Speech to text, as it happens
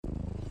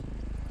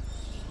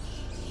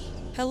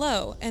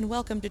Hello, and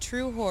welcome to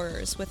True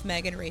Horrors with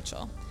Meg and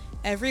Rachel.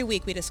 Every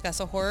week we discuss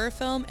a horror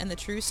film and the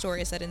true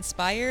stories that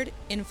inspired,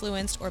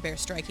 influenced, or bear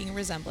striking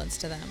resemblance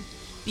to them.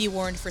 Be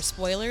warned for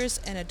spoilers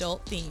and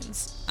adult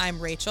themes.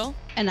 I'm Rachel.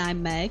 And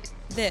I'm Meg.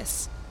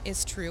 This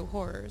is True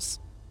Horrors.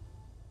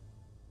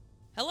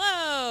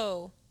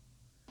 Hello!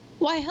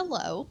 Why,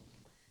 hello.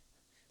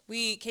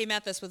 We came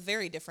at this with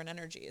very different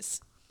energies.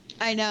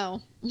 I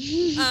know.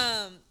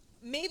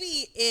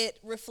 Maybe it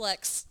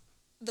reflects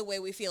the way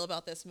we feel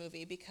about this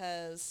movie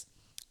because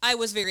I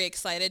was very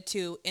excited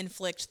to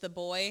inflict the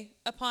boy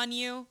upon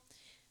you.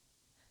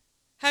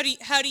 How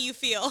do you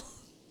feel?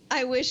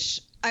 I wish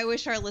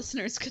our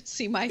listeners could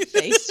see my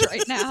face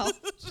right now.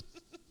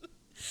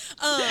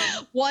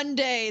 One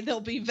day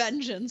there'll be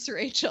vengeance,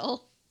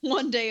 Rachel.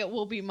 One day it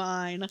will be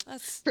mine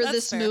That's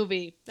this fair.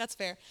 movie. That's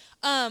fair.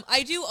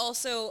 I do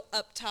also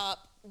up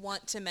top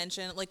want to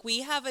mention, like,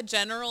 we have a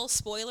general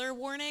spoiler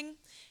warning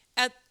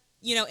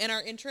in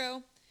our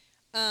intro.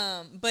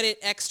 But it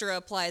extra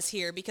applies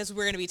here because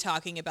we're going to be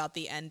talking about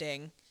the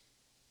ending.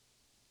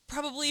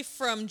 Probably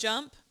from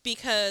jump,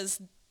 because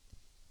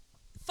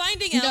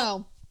finding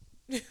out...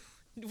 No.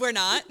 We're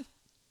not?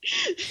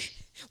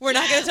 We're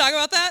not going to talk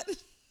about that?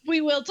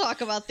 We will talk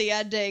about the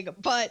ending,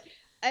 but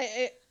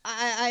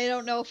I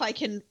don't know if I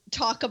can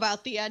talk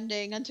about the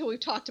ending until we've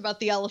talked about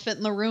the elephant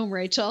in the room,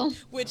 Rachel.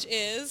 Which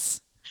is?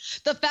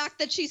 The fact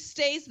that she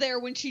stays there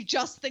when she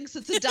just thinks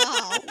it's a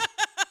doll.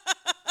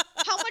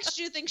 How much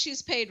do you think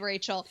she's paid,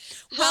 Rachel?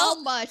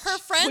 How much? Her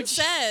friend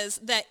says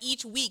that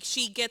each week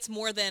she gets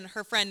more than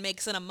her friend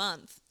makes in a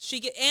month.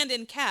 And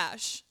in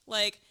cash.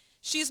 Like,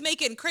 she's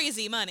making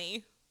crazy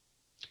money.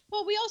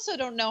 Well, we also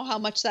don't know how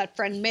much that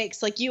friend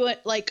makes.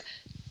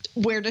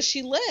 Where does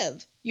she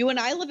live? You and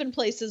I live in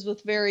places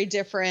with very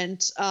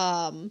different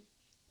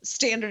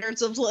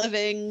standards of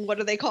living. What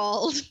are they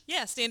called?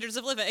 Yeah, standards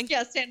of living.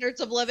 Yeah, standards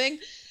of living.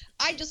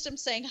 I just am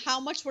saying, how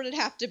much would it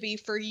have to be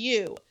for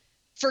you?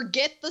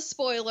 Forget the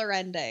spoiler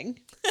ending.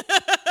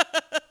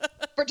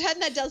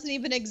 Pretend that doesn't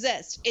even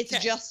exist. It's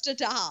just a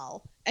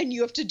doll, and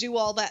you have to do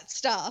all that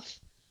stuff.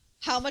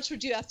 How much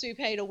would you have to be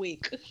paid a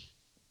week?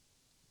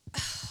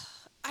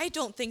 I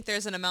don't think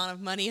there's an amount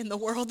of money in the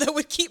world that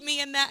would keep me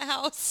in that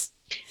house.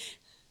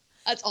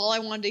 That's all I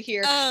wanted to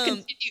hear.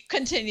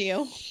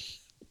 Continue.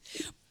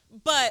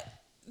 But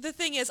the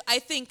thing is, I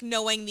think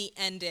knowing the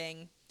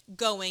ending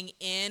going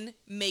in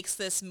makes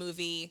this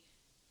movie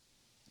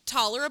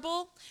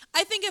tolerable.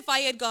 I think if I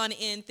had gone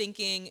in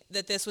thinking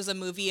that this was a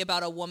movie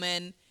about a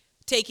woman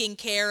taking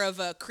care of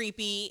a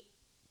creepy,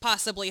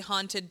 possibly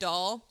haunted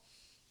doll,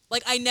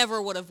 like, I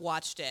never would have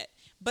watched it.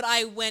 But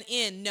I went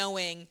in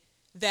knowing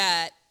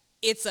that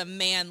it's a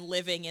man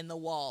living in the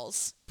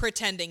walls,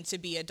 pretending to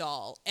be a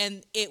doll.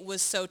 And it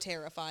was so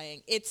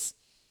terrifying. It's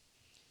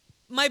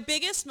my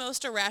biggest,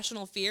 most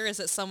irrational fear is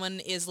that someone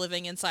is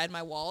living inside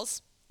my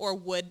walls or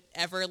would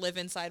ever live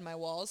inside my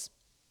walls.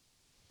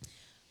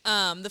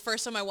 The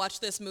first time I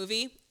watched this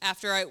movie,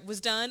 after I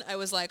was done, I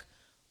was like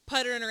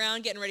puttering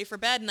around getting ready for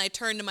bed, and I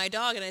turned to my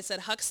dog and I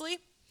said, Huxley,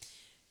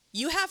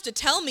 you have to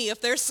tell me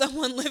if there's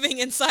someone living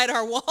inside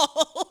our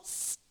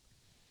walls.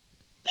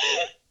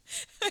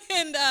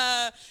 And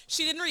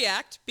she didn't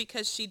react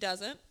because she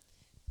doesn't.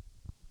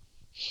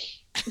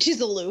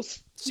 She's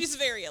aloof. She's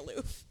very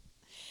aloof.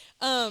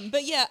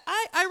 But yeah,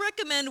 I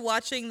recommend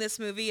watching this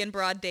movie in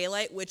broad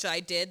daylight, which I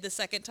did the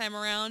second time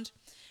around.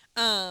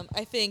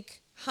 I think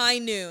high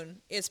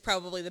noon is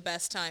probably the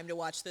best time to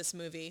watch this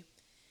movie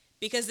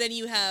because then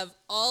you have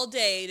all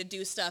day to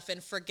do stuff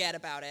and forget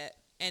about it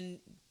and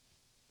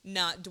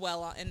not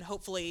dwell on, and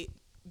hopefully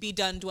be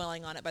done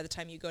dwelling on it by the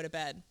time you go to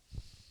bed.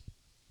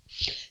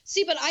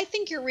 See, but I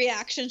think your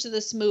reaction to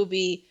this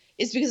movie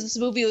is because this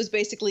movie was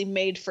basically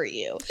made for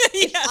you.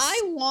 Yes. If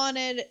I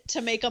wanted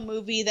to make a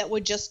movie that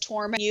would just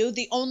torment you,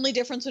 the only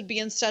difference would be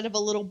instead of a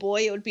little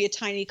boy, it would be a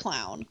tiny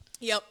clown.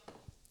 Yep.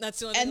 That's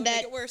the only thing that would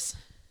make it worse.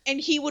 And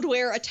he would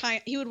wear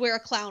a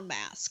clown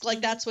mask.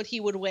 Like, that's what he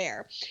would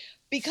wear.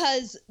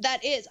 Because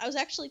I was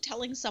actually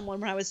telling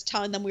someone when I was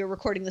telling them we were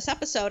recording this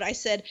episode, I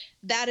said,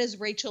 that is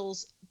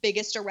Rachel's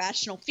biggest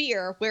irrational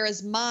fear,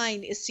 whereas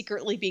mine is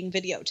secretly being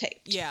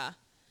videotaped. Yeah.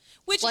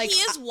 Which, like, he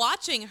is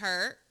watching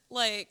her,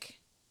 like...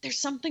 There's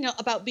something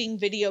about being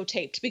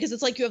videotaped, because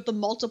it's like you have the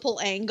multiple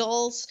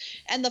angles,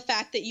 and the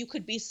fact that you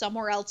could be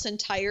somewhere else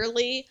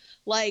entirely.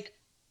 Like,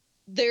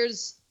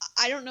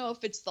 I don't know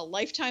if it's the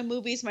Lifetime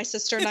movies my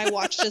sister and I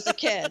watched as a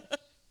kid,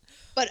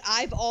 but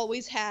I've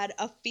always had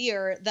a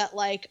fear that,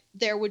 like,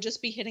 there would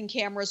just be hidden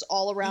cameras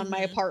all around my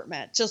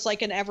apartment, just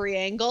like in every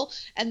angle.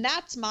 And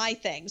that's my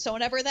thing. So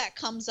whenever that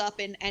comes up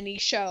in any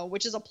show,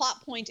 which is a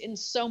plot point in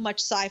so much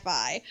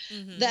sci-fi,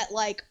 that,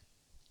 like,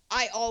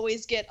 I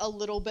always get a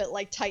little bit,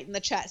 like, tight in the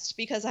chest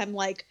because I'm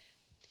like,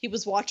 he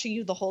was watching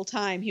you the whole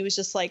time. He was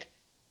just, like,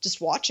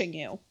 just watching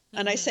you.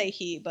 And I say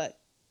he, but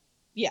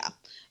yeah.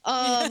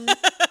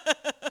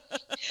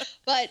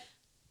 But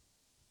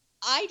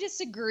I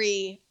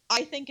disagree.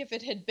 I think if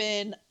it had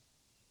been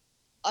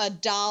a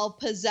doll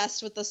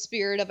possessed with the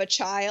spirit of a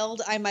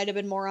child, I might have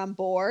been more on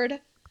board.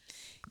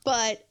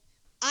 But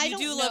I don't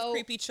know. You do love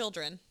creepy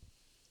children.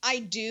 I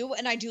do,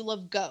 and I do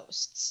love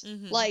ghosts.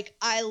 Mhm. Like,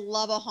 I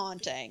love a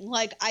haunting.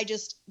 Like,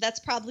 that's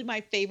probably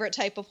my favorite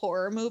type of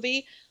horror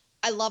movie.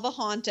 I love a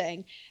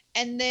haunting.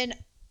 And then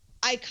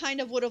I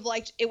kind of would have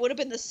liked, it would have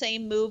been the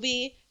same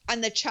movie,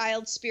 and the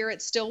child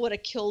spirit still would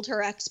have killed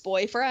her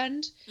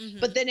ex-boyfriend,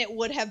 but Mhm. then it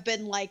would have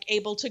been like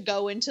able to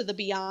go into the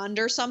beyond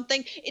or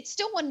something. It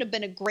still wouldn't have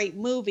been a great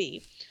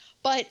movie,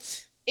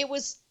 but it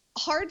was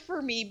hard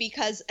for me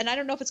because, and I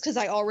don't know if it's because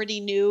I already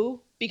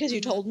knew because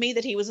you Mhm. told me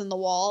that he was in the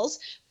walls,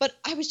 but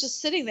I was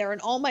just sitting there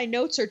and all my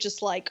notes are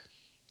just like,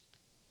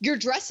 your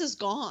dress is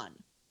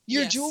gone.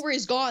 Your Yes. jewelry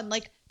is gone.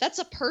 Like, that's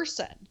a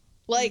person.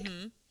 Like,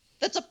 Mhm.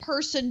 that's a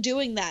person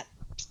doing that.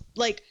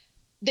 Like,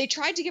 they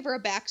tried to give her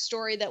a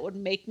backstory that would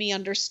make me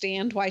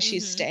understand why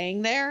she's Mhm.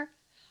 staying there.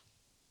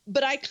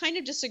 But I kind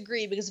of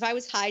disagree because if I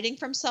was hiding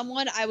from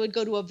someone, I would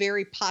go to a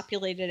very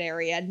populated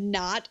area,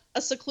 not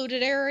a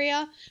secluded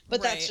area.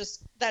 But Right.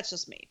 that's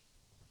just me.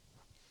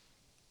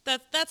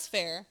 That's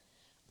fair.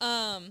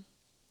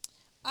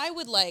 I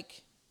would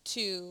like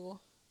to.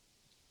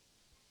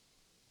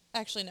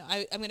 Actually, no.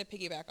 I'm going to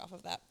piggyback off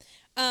of that.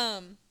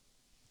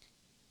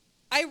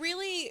 I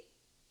really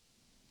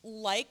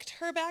liked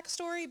her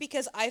backstory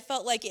because I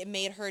felt like it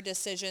made her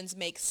decisions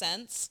make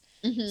sense.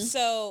 Mm-hmm.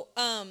 So,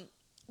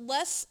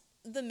 less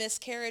the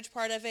miscarriage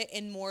part of it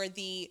and more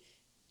the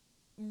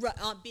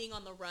being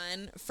on the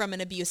run from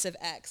an abusive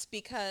ex,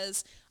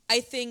 because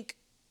I think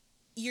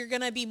you're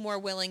going to be more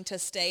willing to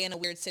stay in a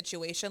weird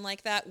situation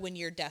like that when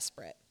you're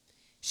desperate.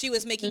 She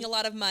was making a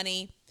lot of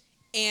money,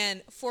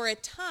 and for a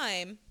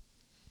time,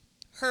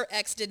 her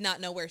ex did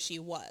not know where she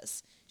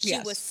was. She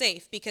Yes. was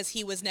safe because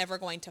he was never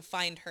going to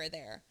find her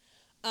there.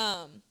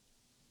 And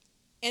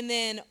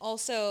then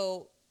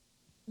also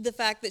the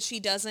fact that she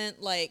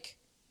doesn't like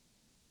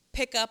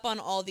pick up on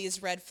all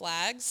these red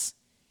flags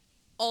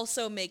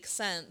also makes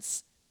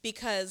sense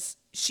because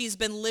she's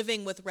been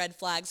living with red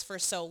flags for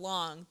so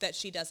long that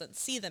she doesn't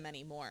see them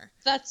anymore.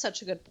 That's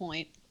such a good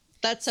point.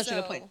 That's such a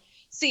good point.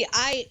 See,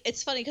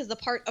 it's funny because the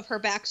part of her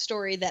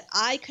backstory that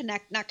I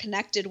not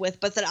connected with,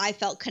 but that I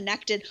felt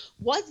connected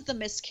was the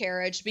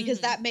miscarriage, because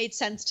that made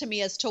sense to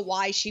me as to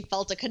why she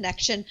felt a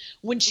connection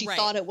when she Right.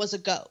 thought it was a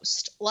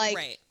ghost. Like,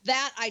 Right.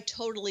 that I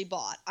totally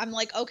bought. I'm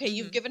like, okay,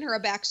 you've given her a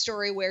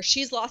backstory where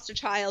she's lost a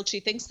child. She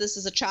thinks this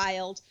is a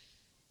child.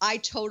 I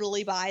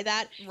totally buy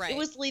that. Right. It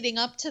was leading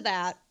up to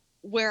that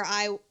where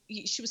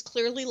she was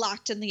clearly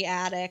locked in the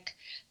attic.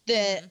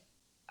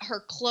 Her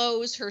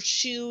clothes, her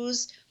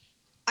shoes.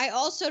 I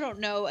also don't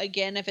know,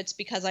 again, if it's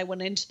because I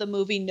went into the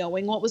movie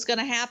knowing what was going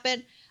to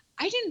happen.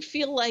 I didn't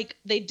feel like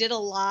they did a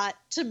lot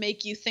to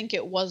make you think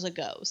it was a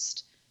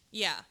ghost.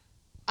 Yeah.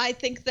 I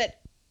think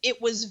that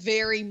it was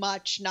very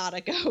much not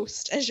a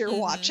ghost as you're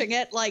watching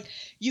it. Like,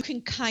 you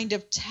can kind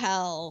of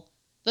tell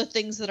the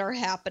things that are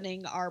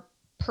happening are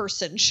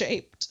person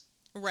shaped.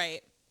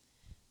 Right.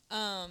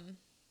 And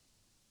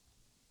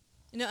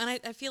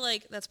I feel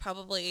like that's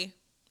probably,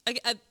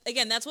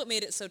 again, that's what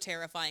made it so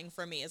terrifying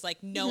for me, is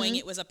like knowing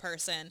it was a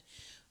person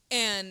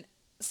and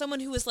someone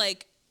who was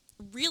like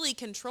really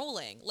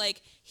controlling.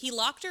 Like, he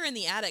locked her in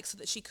the attic so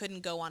that she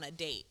couldn't go on a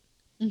date.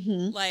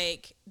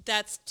 Like,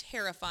 that's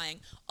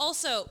terrifying.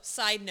 Also,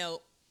 side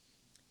note,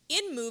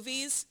 in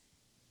movies,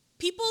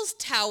 people's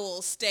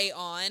towels stay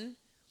on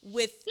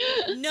with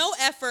no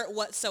effort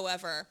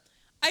whatsoever.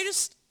 I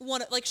just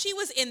want to, like, she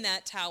was in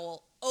that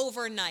towel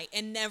overnight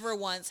and never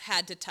once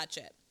had to touch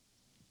it.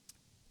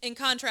 In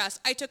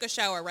contrast, I took a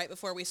shower right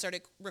before we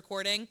started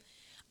recording.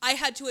 I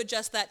had to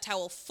adjust that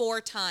towel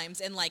 4 times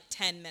in like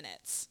 10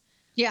 minutes.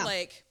 Yeah.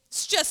 Like,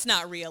 it's just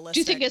not realistic. Do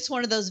you think it's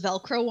one of those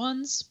Velcro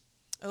ones?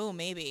 Oh,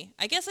 maybe.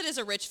 I guess it is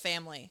a rich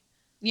family.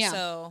 Yeah.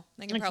 So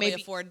they can Like, probably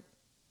maybe afford.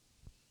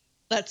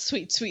 that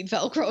sweet, sweet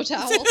Velcro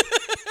towel.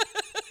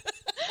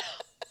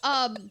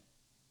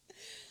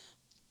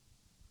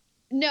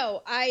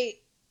 No,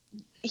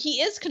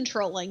 he is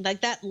controlling,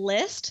 like, that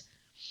list,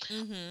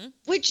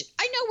 which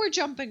I know we're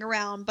jumping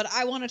around, but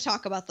I want to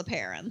talk about the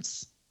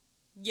parents.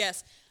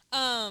 Yes.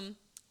 I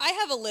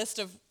have a list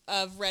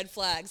of red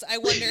flags. I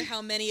wonder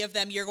how many of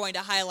them you're going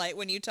to highlight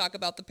when you talk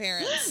about the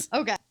parents.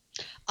 Okay.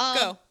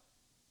 Go.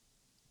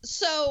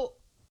 So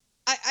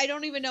I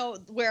don't even know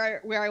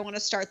where I want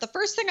to start. The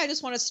first thing I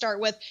just want to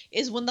start with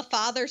is when the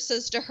father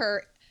says to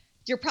her,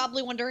 "You're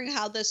probably wondering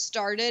how this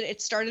started.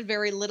 It started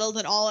very little,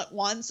 then all at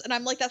once." And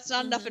I'm like, that's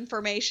not enough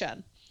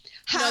information.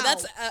 How? No,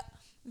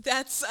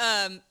 that's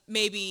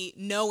maybe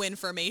no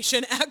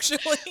information,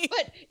 actually.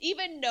 But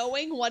even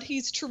knowing what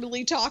he's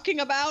truly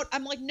talking about,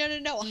 I'm like,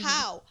 no.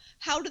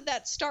 How did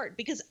that start?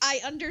 Because I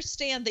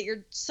understand that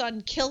your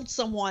son killed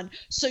someone,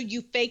 so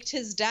you faked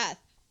his death.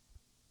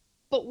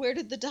 But where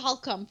did the doll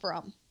come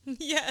from?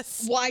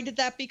 Yes. Why did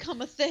that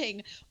become a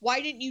thing?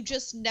 Why didn't you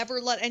just never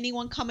let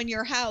anyone come in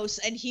your house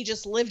and he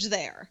just lived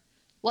there?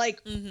 Like,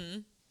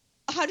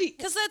 how do you...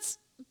 Because that's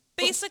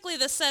basically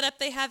the setup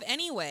they have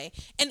anyway.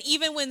 And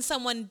even when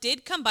someone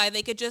did come by,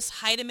 they could just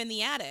hide him in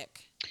the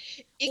attic.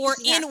 Or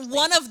in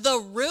one of the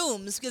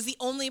rooms, because the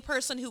only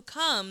person who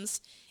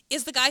comes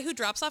is the guy who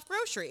drops off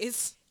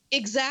groceries.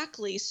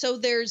 Exactly. So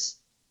there's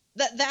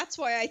that's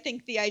why I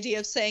think the idea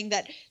of saying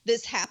that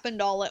this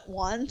happened all at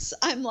once,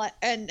 I'm like,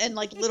 and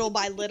like little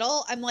by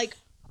little, I'm like,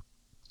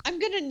 I'm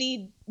gonna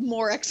need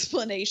more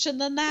explanation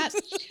than that.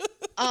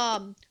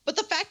 But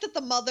the fact that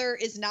the mother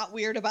is not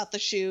weird about the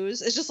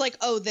shoes is just like,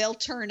 oh, they'll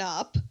turn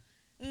up.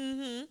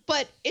 Mm-hmm.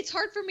 But it's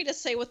hard for me to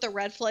say what the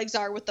red flags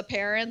are with the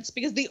parents,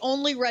 because the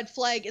only red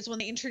flag is when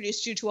they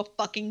introduced you to a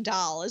fucking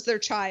doll as their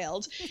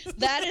child.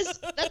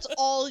 That's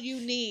all you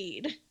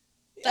need.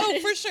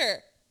 For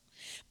sure.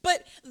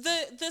 But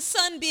the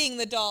son being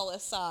the doll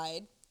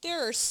aside,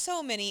 there are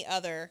so many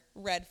other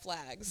red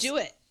flags. Do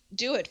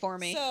it for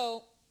me.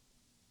 So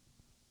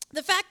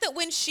the fact that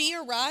when she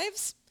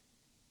arrives,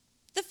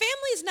 the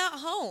family's not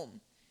home.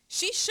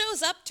 She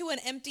shows up to an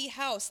empty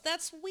house.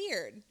 That's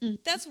weird. Mm-hmm.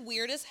 That's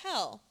weird as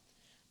hell.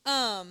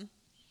 I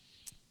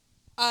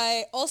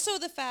also,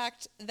 the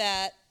fact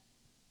that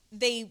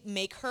they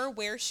make her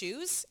wear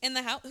shoes in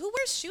the house. Who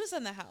wears shoes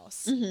in the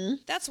house? Mm-hmm.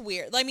 That's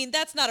weird. I mean,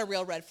 that's not a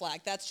real red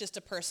flag. That's just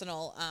a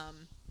personal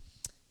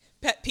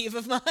pet peeve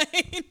of mine.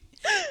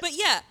 But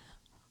yeah,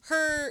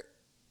 her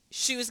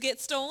shoes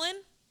get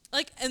stolen.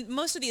 Like, and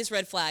most of these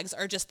red flags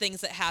are just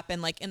things that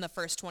happen like in the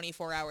first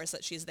 24 hours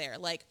that she's there.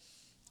 Like,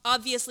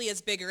 obviously,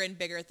 as bigger and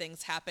bigger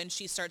things happen,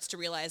 she starts to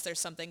realize there's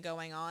something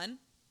going on.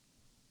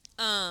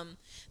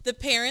 The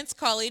parents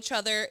call each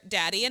other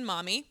daddy and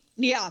mommy.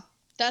 Yeah,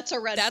 that's a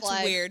red flag.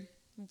 That's weird.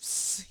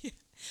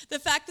 The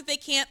fact that they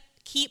can't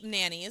keep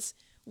nannies,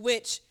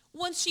 which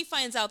once she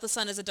finds out the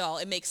son is a doll,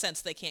 it makes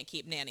sense they can't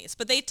keep nannies.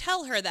 But they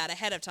tell her that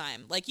ahead of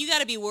time. Like, you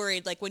got to be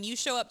worried. Like, when you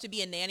show up to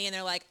be a nanny and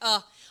they're like,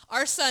 oh,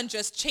 our son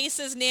just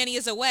chases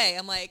nannies away.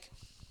 I'm like,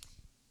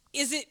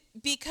 is it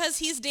because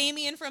he's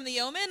Damien from The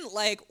Omen?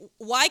 Like,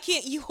 why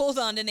can't you hold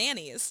on to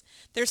nannies?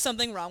 There's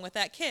something wrong with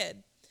that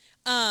kid.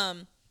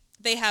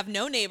 They have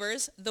no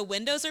neighbors. The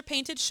windows are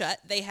painted shut.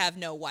 They have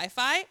no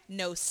Wi-Fi,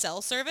 no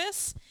cell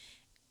service.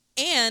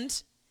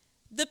 And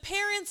the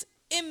parents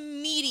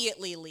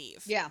immediately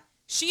leave. Yeah.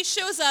 She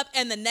shows up,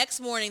 and the next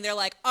morning they're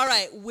like, all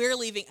right, we're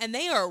leaving. And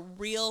they are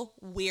real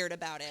weird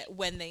about it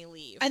when they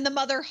leave. And the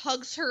mother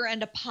hugs her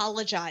and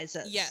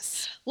apologizes.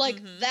 Yes.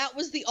 Like, that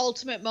was the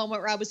ultimate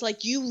moment where I was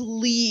like, you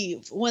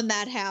leave when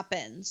that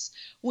happens.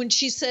 When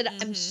she said,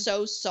 I'm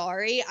so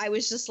sorry, I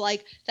was just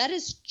like, that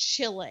is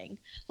chilling.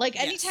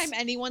 Like, anytime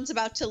anyone's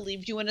about to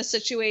leave you in a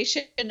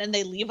situation and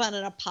they leave on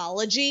an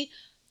apology,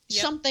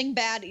 something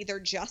bad either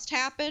just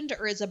happened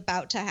or is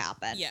about to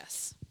happen.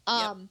 Yes.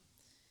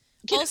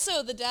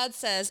 Also, the dad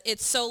says,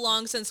 it's so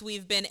long since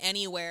we've been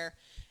anywhere.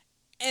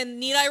 And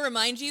need I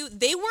remind you,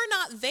 they were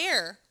not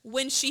there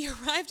when she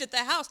arrived at the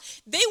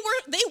house. They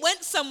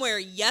went somewhere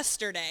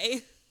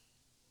yesterday.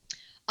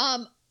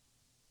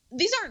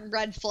 These aren't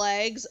red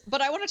flags,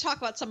 but I want to talk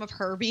about some of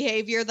her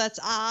behavior that's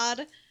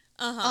odd.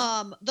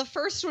 The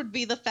first would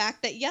be the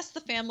fact that, yes, the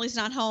family's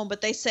not home,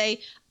 but they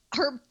say,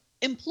 her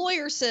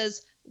employer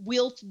says,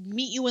 we'll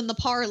meet you in the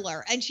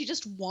parlor, and she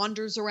just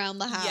wanders around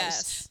the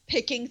house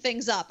picking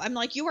things up. I'm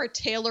like, you are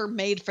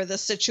tailor-made for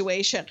this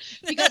situation,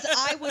 because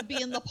I would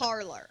be in the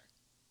parlor,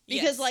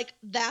 because like,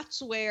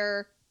 that's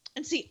where,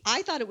 and see,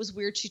 I thought it was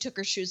weird she took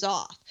her shoes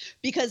off,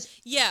 because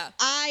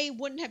I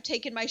wouldn't have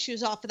taken my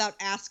shoes off without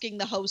asking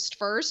the host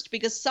first,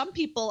 because some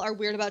people are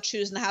weird about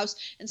shoes in the house,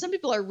 and some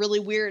people are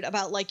really weird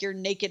about like your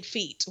naked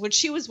feet, which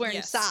she was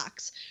wearing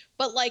socks.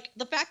 But like,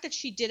 the fact that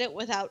she did it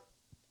without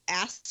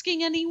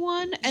asking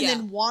anyone and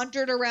then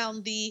wandered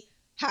around the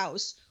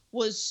house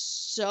was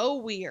so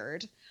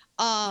weird.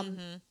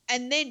 And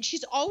then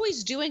she's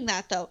always doing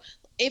that, though.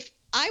 If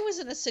I was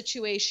in a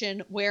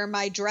situation where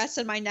my dress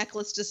and my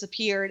necklace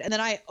disappeared and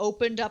then I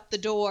opened up the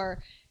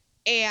door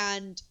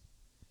and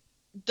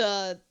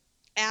the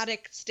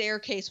attic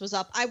staircase was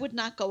up, I would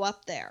not go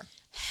up there.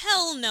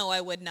 Hell no, I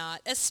would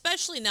not.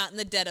 Especially not in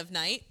the dead of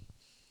night.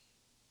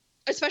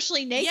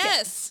 Especially naked.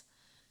 Yes.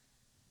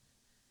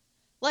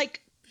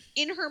 Like,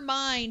 in her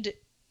mind,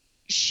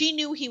 she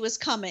knew he was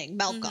coming,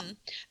 Malcolm.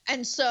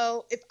 And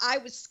so if I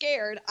was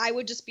scared, I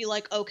would just be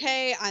like,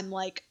 okay, I'm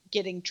like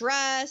getting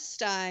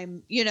dressed.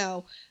 I'm,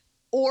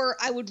 or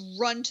I would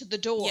run to the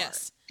door.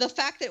 Yes. The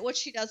fact that what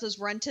she does is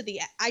run to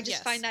I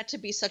just find that to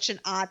be such an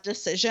odd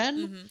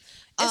decision.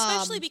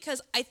 Especially because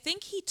I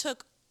think he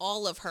took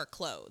all of her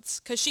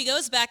clothes, because she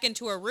goes back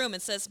into her room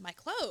and says, my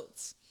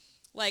clothes.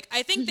 Like,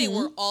 I think they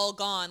were all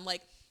gone.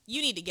 Like,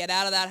 you need to get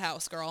out of that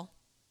house, girl.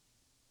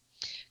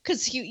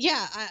 Because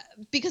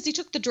he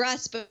took the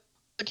dress, but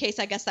in case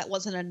I guess that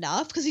wasn't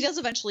enough, because he does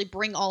eventually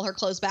bring all her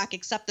clothes back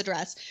except the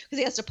dress, because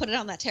he has to put it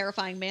on that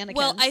terrifying mannequin.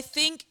 Well, I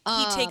think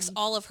he takes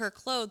all of her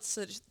clothes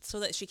so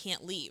that she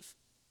can't leave.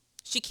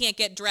 She can't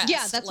get dressed.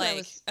 Yeah, that's what I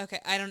was... Okay,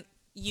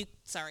 you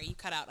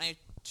cut out. I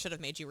should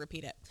have made you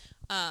repeat it.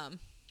 Oh,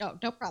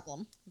 no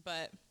problem.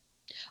 But...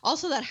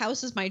 Also, that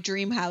house is my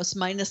dream house,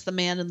 minus the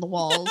man in the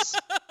walls.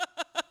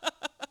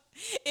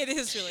 It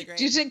is really great.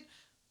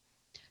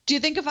 Do you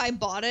think if I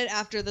bought it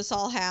after this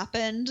all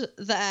happened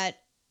that,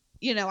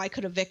 I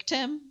could evict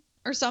him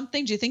or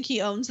something? Do you think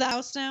he owns the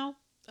house now?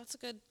 That's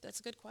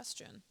a good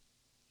question.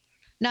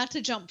 Not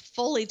to jump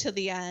fully to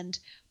the end,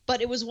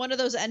 but it was one of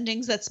those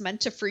endings that's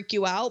meant to freak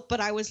you out. But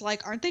I was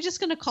like, aren't they just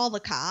going to call the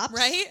cops?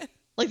 Right?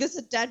 Like, this is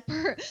a dead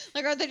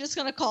like, aren't they just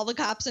going to call the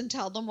cops and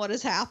tell them what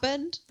has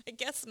happened? I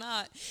guess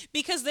not.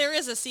 Because there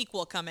is a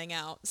sequel coming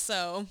out,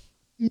 so...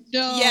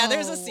 No. Yeah,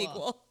 there's a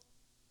sequel.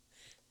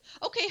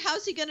 Okay,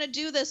 how's he going to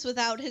do this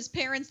without his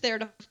parents there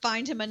to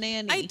find him a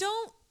nanny? I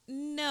don't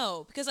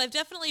know, because I've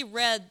definitely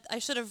I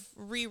should have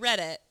reread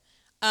it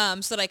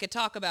so that I could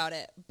talk about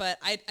it, but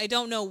I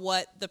don't know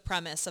what the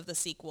premise of the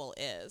sequel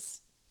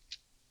is.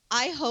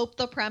 I hope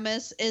the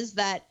premise is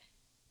that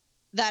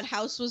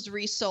house was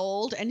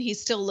resold and he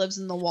still lives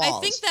in the walls.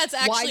 I think that's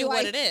actually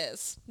what it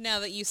is, now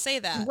that you say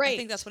that. Right. I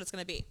think that's what it's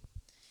going to be.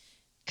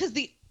 Because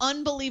the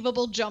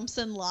unbelievable jumps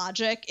in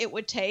logic it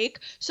would take.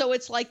 So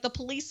it's like the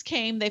police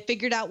came, they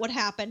figured out what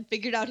happened,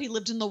 figured out he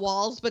lived in the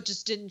walls, but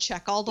just didn't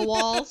check all the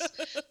walls.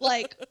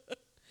 Like,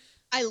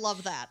 I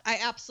love that. I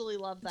absolutely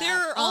love that. There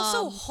are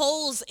also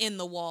holes in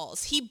the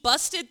walls. He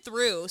busted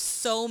through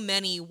so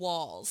many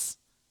walls.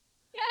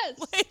 Yes.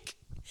 Like,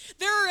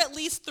 there are at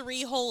least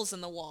 3 holes in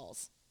the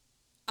walls.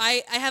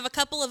 I have a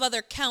couple of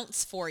other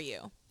counts for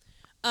you.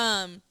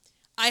 I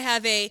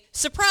have a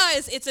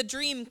surprise, it's a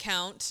dream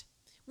count,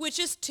 which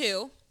is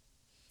 2.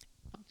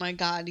 Oh my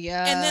God,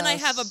 yes. And then I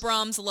have a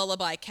Brahms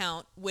lullaby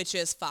count, which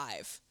is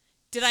 5.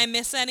 Did I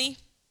miss any?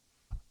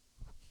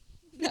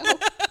 No.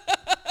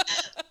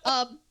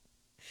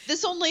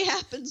 This only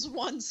happens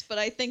once, but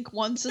I think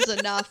once is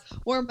enough,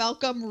 where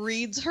Malcolm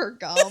reads her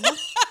gum.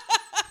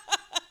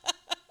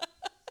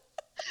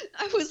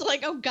 I was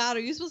like, oh God,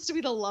 are you supposed to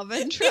be the love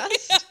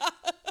interest? Yeah.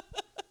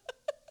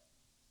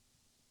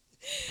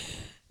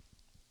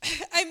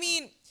 I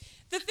mean,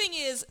 the thing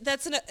is,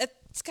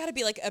 it's got to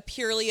be like a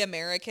purely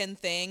American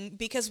thing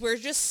because we're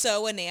just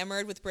so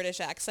enamored with British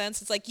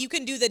accents. It's like you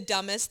can do the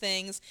dumbest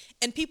things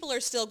and people are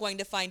still going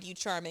to find you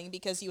charming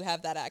because you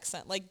have that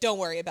accent. Like, don't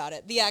worry about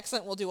it. The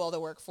accent will do all the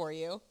work for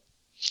you.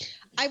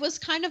 I was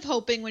kind of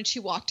hoping when she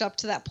walked up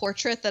to that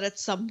portrait that at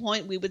some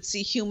point we would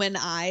see human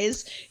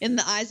eyes in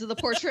the eyes of the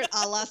portrait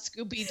a la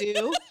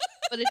Scooby-Doo,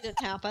 but it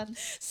didn't happen.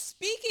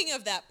 Speaking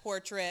of that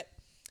portrait,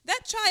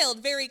 that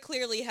child very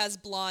clearly has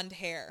blonde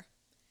hair.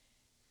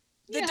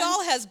 The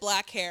doll has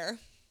black hair.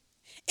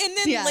 And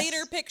then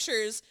later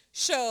pictures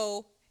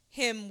show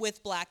him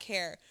with black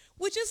hair,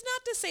 which is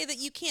not to say that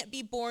you can't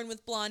be born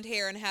with blonde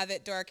hair and have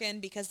it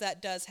darken because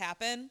that does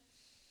happen.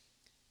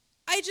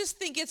 I just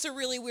think it's a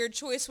really weird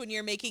choice when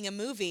you're making a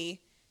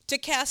movie to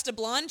cast a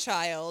blonde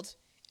child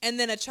and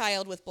then a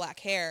child with black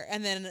hair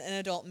and then an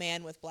adult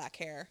man with black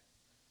hair.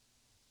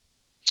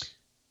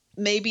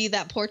 Maybe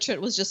that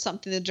portrait was just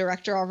something the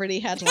director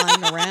already had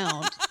lying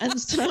around. And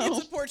so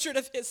it's a portrait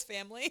of his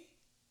family.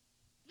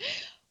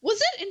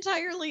 Was it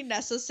entirely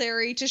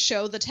necessary to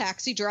show the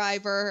taxi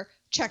driver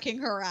checking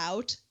her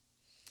out?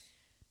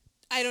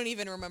 I don't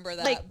even remember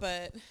that,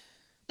 but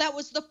that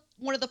was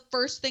one of the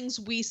first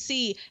things we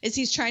see is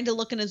he's trying to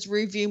look in his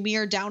rearview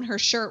mirror down her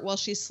shirt while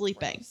she's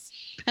sleeping. Gross.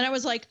 And I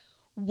was like,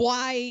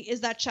 why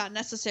is that shot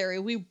necessary?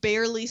 We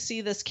barely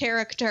see this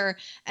character.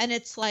 And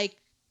it's like,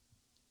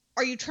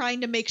 are you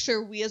trying to make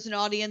sure we as an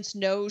audience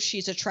know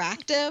she's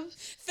attractive?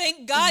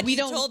 Thank God you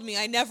told me.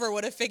 I never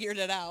would have figured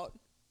it out.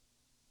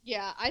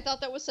 Yeah, I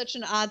thought that was such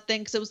an odd thing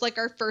because it was like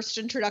our first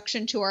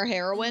introduction to our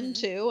heroine,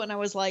 too. And I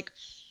was like,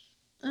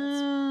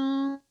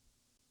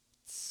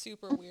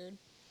 super weird.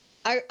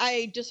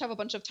 I just have a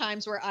bunch of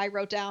times where I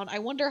wrote down, I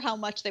wonder how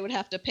much they would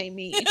have to pay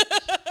me.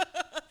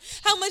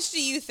 How much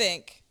do you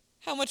think?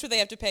 How much would they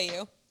have to pay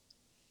you?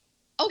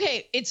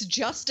 Okay, it's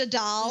just a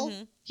doll.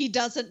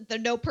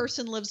 No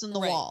person lives in the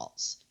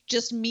walls.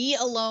 Just me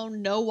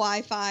alone, no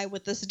Wi-Fi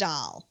with this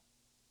doll.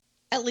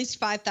 At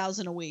least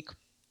 $5,000 a week.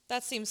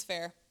 That seems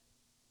fair.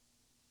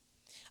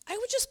 I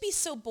would just be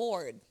so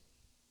bored.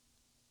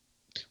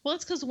 Well,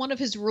 it's because one of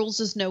his rules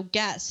is no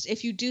guest.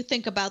 If you do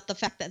think about the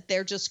fact that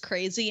they're just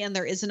crazy and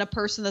there isn't a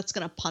person that's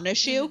going to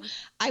punish you,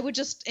 I would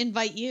just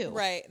invite you.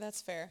 Right,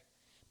 that's fair.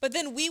 But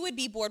then we would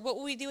be bored. What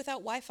would we do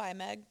without Wi-Fi,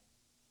 Meg?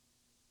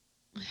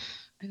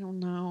 I don't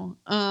know.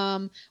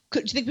 Do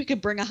you think we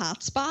could bring a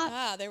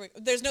hotspot?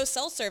 There's no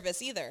cell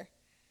service either.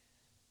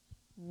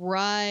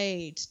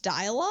 Right.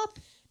 Dial-up?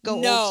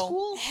 Old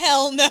school?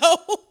 Hell no.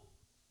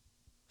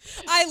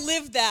 I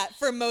lived that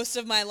for most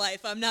of my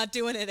life. I'm not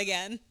doing it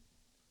again.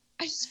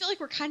 I just feel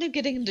like we're kind of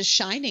getting into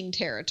Shining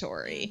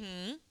territory.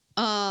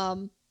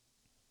 But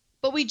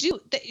we do.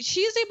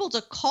 She is able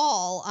to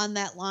call on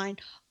that line.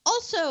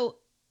 Also,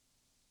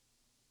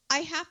 I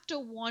have to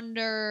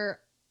wonder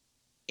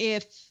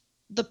if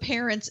the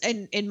parents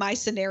in my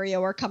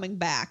scenario are coming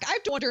back. I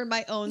have to wonder in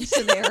my own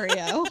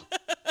scenario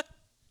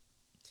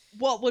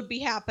what would be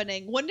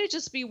happening. Wouldn't it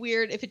just be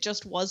weird if it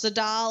just was a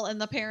doll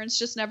and the parents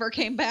just never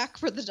came back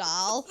for the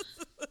doll?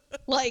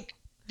 Like,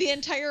 the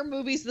entire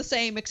movie's the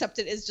same, except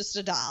it is just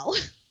a doll.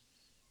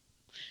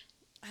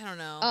 I don't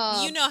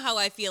know. You know how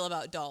I feel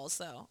about dolls,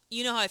 though.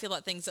 You know how I feel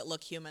about things that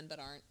look human but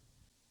aren't.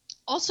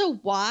 Also,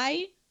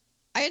 why?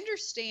 I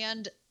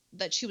understand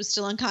that she was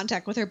still in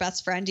contact with her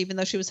best friend, even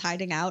though she was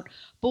hiding out.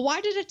 But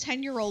why did a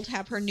 10-year-old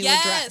have her new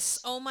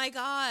address? Oh my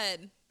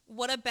God.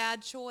 What a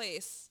bad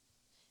choice.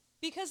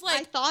 Because, I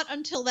like, thought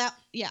until that,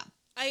 yeah.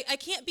 I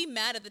can't be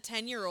mad at the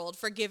 10-year-old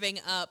for giving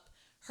up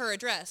her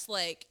address.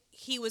 Like,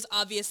 he was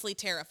obviously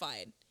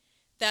terrified.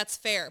 That's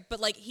fair. But,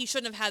 like, he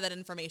shouldn't have had that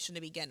information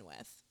to begin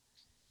with.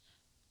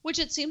 Which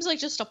it seems like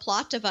just a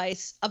plot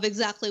device of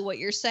exactly what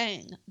you're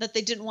saying, that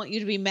they didn't want you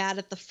to be mad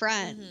at the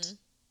friend. Mm-hmm.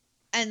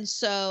 And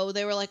so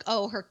they were like,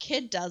 oh, her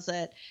kid does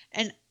it.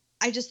 And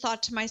I just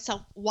thought to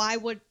myself, why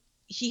would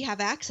he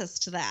have access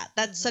to that?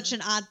 That's Mm-hmm. such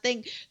an odd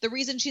thing. The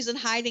reason she's in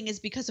hiding is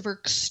because of her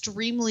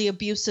extremely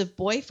abusive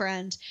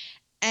boyfriend.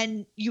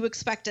 And you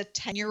expect a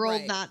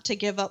 10-year-old Right. not to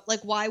give up. Like,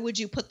 why would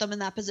you put them in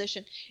that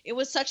position? It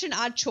was such an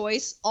odd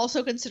choice,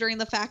 also considering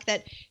the fact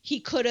that he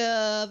could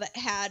have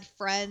had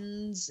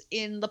friends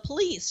in the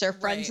police or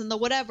friends Right. in the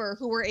whatever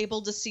who were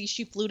able to see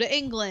she flew to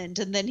England.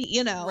 And then,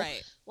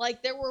 Right.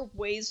 like there were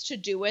ways to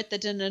do it that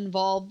didn't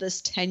involve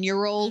this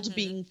 10-year-old Mhm.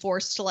 being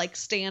forced to like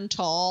stand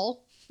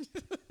tall.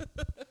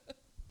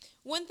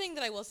 One thing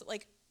that I will say,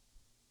 like,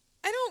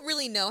 I don't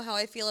really know how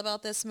I feel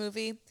about this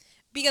movie.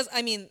 Because,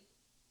 I mean,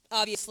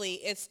 obviously,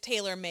 it's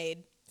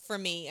tailor-made for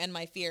me and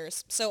my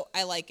fears. So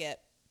I like it.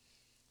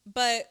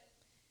 But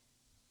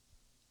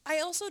I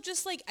also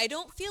just, like, I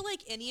don't feel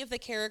like any of the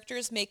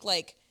characters make,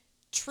 like,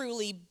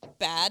 truly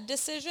bad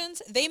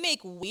decisions. They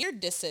make weird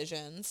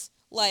decisions.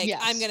 Like,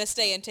 Yes. I'm going to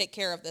stay and take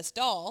care of this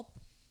doll.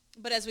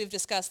 But as we've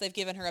discussed, they've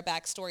given her a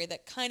backstory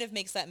that kind of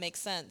makes that make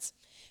sense.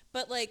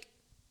 But, like,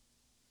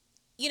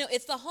 you know,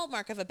 it's the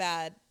hallmark of a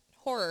bad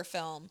horror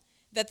film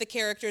that the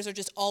characters are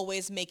just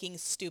always making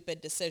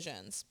stupid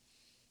decisions.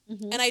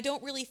 Mhm. And I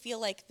don't really feel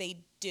like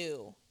they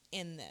do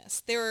in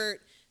this. There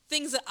are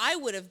things that I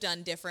would have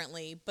done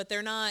differently, but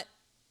they're not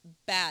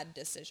bad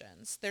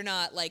decisions. They're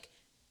not, like,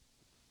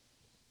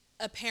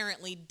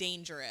 apparently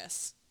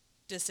dangerous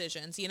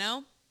decisions, you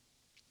know?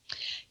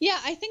 Yeah,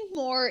 I think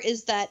more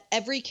is that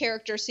every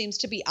character seems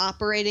to be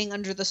operating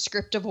under the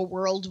script of a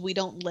world we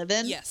don't live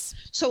in. Yes.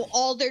 So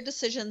all their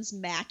decisions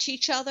match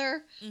each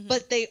other, Mhm.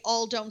 but they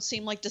all don't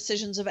seem like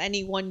decisions of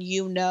anyone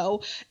you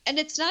know. And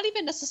it's not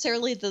even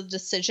necessarily the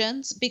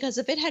decisions, because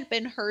if it had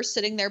been her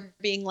sitting there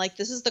being like,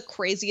 this is the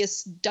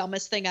craziest,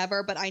 dumbest thing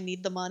ever, but I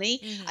need the money,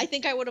 Mhm. I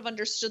think I would have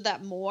understood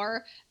that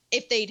more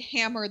if they'd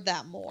hammered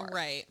that more.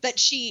 Right.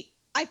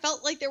 I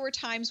felt like there were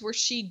times where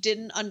she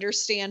didn't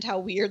understand how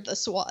weird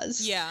this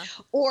was. Yeah.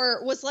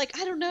 Or was like,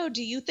 I don't know,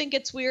 do you think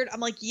it's weird? I'm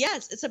like,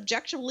 yes, it's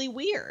objectively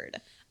weird.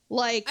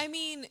 Like, I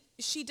mean,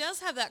 she does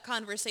have that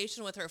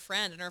conversation with her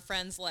friend, and her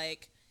friend's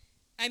like,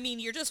 I mean,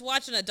 you're just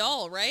watching a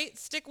doll, right?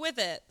 Stick with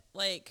it.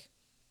 Like,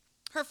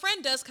 her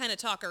friend does kind of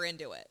talk her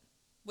into it,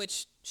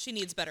 which she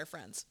needs better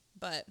friends.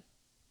 But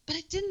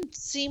it didn't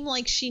seem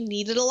like she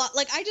needed a lot.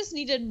 Like, I just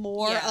needed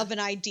more Yeah. of an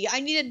idea. I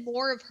needed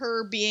more of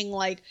her being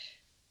like,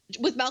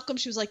 with Malcolm,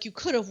 she was like, you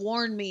could have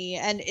warned me.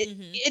 And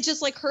Mhm. it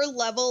just like her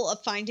level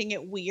of finding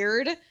it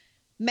weird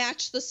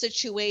matched the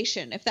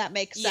situation, if that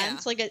makes Yeah.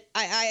 sense. Like,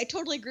 I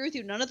totally agree with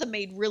you. None of them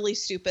made really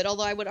stupid,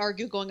 although I would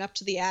argue going up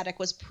to the attic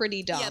was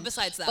pretty dumb. yeah,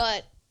 besides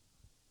that.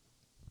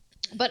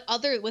 But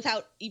other,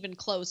 without even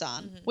clothes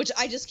on, Mhm. which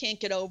I just can't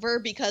get over,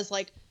 because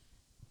like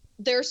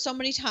there's so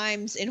many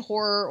times in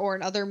horror or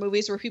in other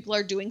movies where people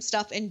are doing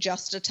stuff in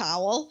just a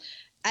towel,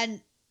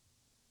 and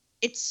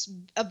it's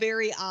a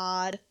very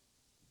odd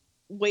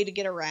way to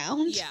get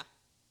around. Yeah.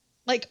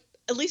 Like,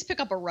 at least pick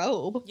up a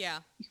robe.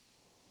 Yeah.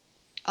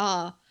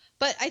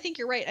 But I think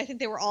you're right. I think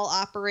they were all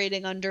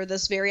operating under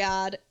this very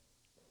odd,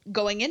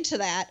 going into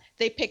that,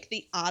 they picked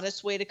the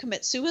oddest way to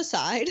commit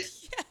suicide.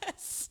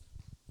 Yes.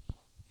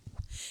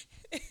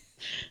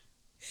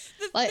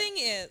 The Like- thing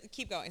is,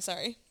 keep going,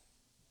 sorry.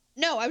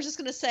 No, I was just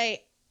going to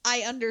say,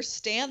 I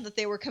understand that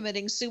they were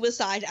committing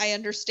suicide. I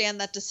understand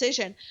that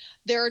decision.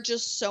 There are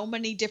just so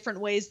many different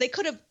ways. They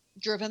could have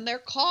driven their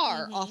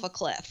car Mhm. off a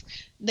cliff.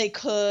 They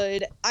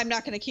could, I'm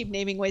not going to keep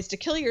naming ways to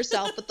kill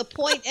yourself, but the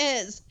point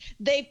is,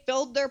 they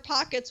filled their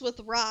pockets with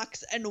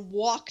rocks and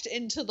walked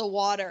into the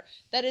water.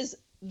 That is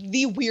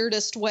the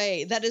weirdest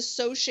way. That is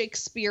so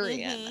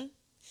Shakespearean. Mhm.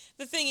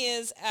 The thing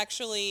is,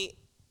 actually,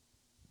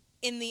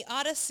 in the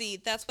Odyssey,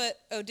 that's what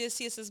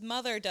Odysseus's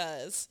mother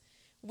does.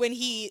 When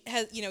he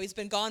has, you know, he's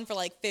been gone for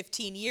like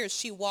 15 years,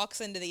 she walks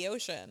into the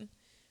ocean.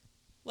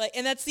 Like,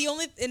 and that's the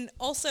only, and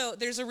also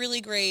there's a really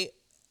great,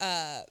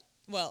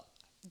 well,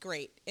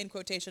 great, in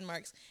quotation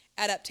marks,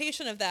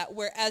 adaptation of that,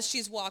 where as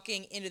she's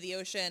walking into the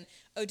ocean,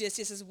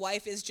 Odysseus's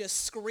wife is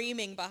just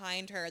screaming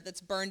behind her. That's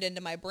burned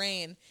into my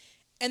brain.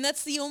 And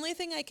that's the only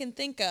thing I can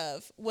think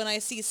of when I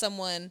see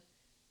someone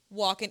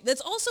walking.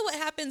 That's also what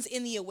happens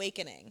in The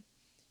Awakening.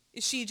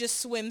 She just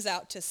swims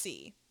out to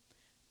sea.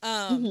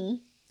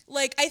 Mhm.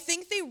 Like, I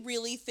think they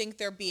really think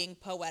they're being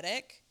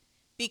poetic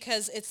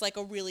because it's like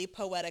a really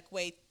poetic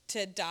way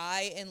to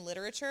die in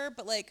literature.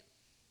 But like,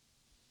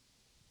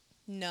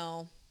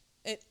 no.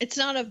 It's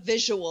not a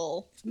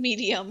visual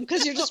medium,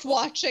 because you're just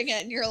watching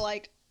it and you're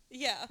like,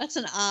 Yeah. that's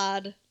an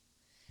odd.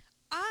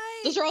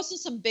 Those are also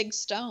some big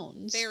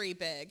stones. Very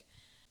big.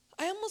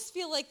 I almost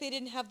feel like they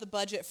didn't have the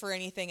budget for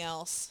anything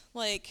else.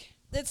 Like,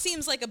 it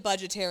seems like a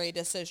budgetary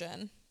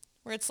decision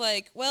where it's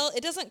like, well,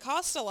 it doesn't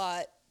cost a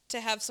lot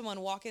to have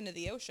someone walk into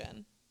the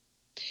ocean.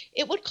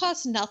 It would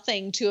cost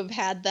nothing to have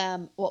had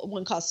them. Well, it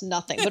wouldn't cost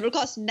nothing, but it would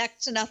cost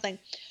next to nothing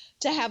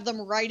to have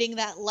them writing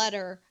that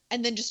letter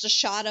and then just a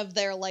shot of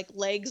their like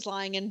legs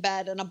lying in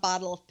bed and a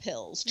bottle of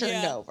pills turned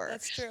Yeah, over.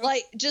 that's true.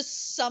 Like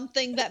just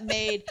something that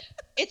made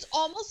it's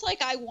almost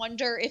like I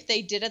wonder if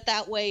they did it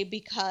that way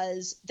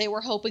because they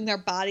were hoping their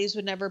bodies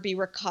would never be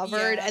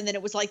recovered Yeah. and then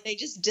it was like they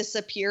just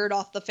disappeared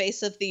off the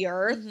face of the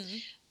earth.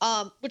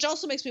 Which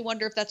also makes me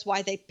wonder if that's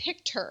why they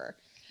picked her.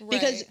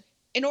 Because Right.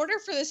 in order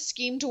for this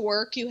scheme to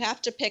work, you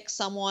have to pick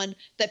someone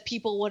that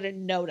people wouldn't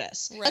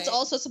notice. That's Right.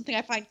 also something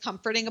I find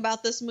comforting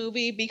about this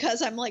movie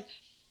because I'm like,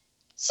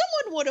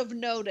 someone would have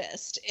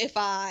noticed if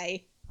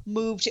I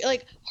moved.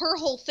 Like, her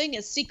whole thing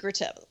is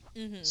secretive.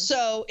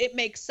 So it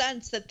makes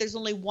sense that there's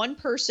only one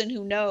person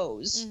who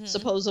knows,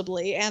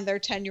 supposedly, and their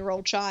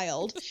 10-year-old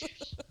child.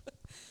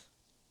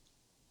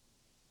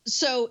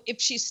 So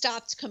if she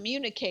stopped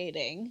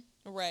communicating,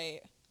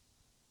 Right.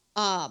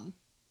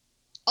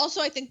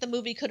 also, I think the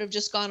movie could have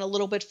just gone a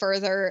little bit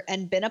further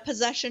and been a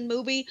possession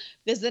movie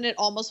because then it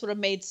almost would have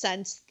made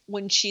sense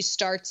when she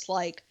starts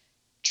like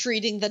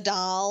treating the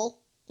doll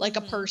like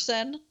a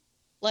person.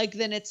 Like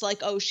then it's like,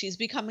 oh, she's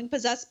becoming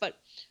possessed, but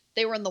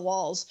they were in the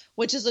walls,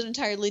 which is an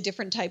entirely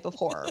different type of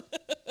horror.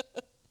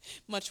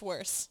 Much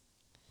worse.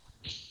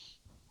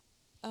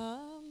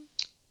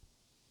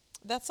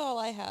 That's all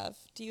I have.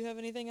 Do you have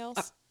anything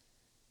else?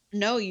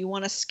 No, you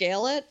want to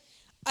scale it?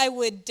 I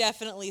would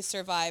definitely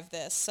survive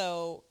this.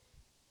 So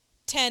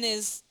 10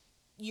 is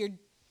you're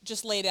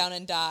just lay down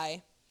and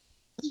die.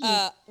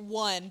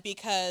 1,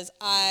 because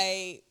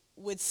I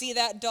would see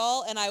that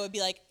doll and I would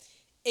be like,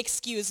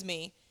 excuse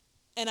me.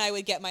 And I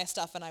would get my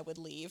stuff and I would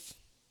leave.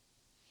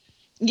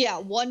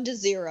 Yeah,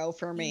 1-0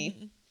 for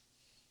me.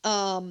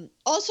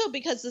 Also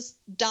because this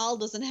doll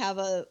doesn't have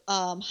a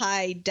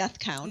high death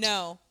count.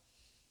 No.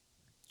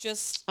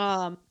 Just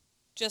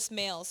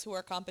males who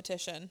are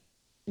competition.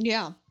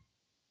 Yeah.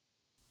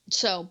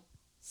 So,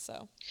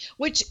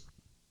 which,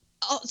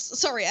 oh,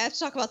 sorry, I have to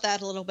talk about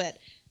that a little bit.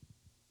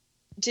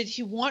 Did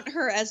he want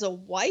her as a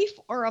wife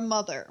or a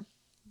mother?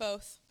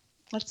 Both.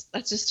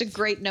 That's just a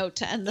great note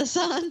to end this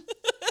on.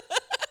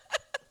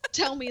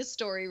 Tell me a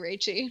story,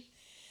 Rachie.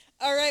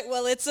 All right,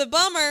 well, it's a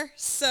bummer,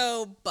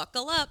 so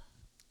buckle up.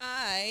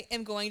 I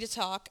am going to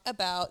talk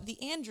about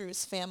the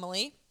Andrews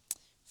family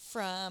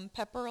from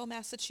Pepperell,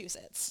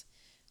 Massachusetts.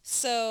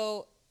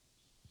 So,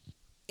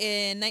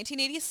 in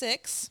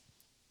 1986,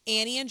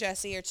 Annie and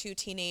Jessie are 2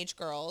 teenage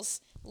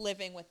girls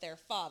living with their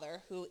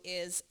father, who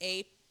is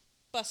a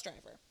bus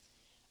driver.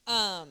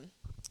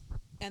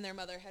 And their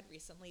mother had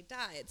recently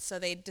died, so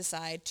they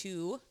decide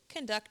to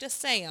conduct a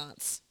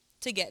seance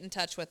to get in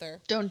touch with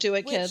her. Don't do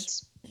it,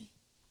 kids.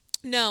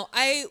 No,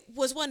 I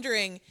was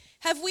wondering,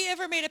 have we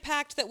ever made a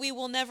pact that we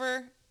will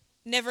never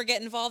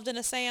get involved in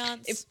a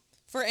seance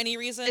for any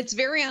reason? It's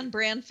very on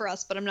brand for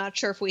us, but I'm not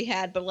sure if we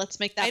had, but let's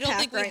make that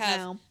pact right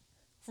now.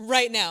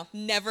 Right now,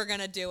 never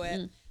gonna do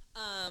it.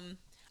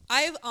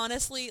 I've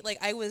honestly, like,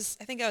 I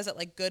think I was at,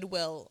 like,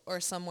 Goodwill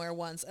or somewhere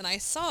once, and I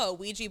saw a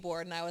Ouija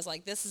board, and I was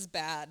like, this is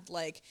bad.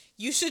 Like,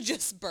 you should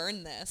just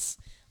burn this.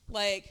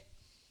 Like,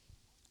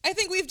 I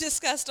think we've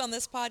discussed on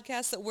this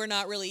podcast that we're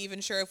not really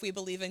even sure if we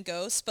believe in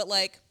ghosts, but,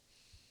 like,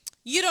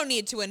 you don't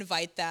need to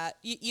invite that.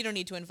 You don't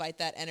need to invite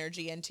that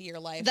energy into your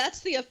life. That's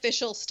the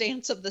official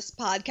stance of this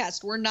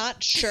podcast. We're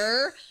not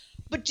sure,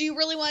 but do you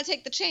really want to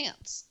take the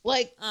chance?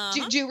 Like,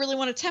 do you really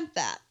want to tempt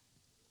that?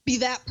 Be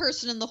that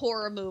person in the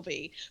horror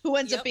movie who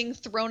ends up being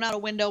thrown out a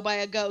window by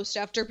a ghost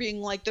after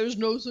being like, there's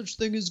no such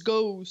thing as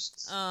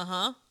ghosts.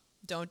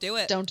 Don't do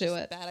it. Don't do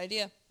it. Bad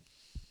idea.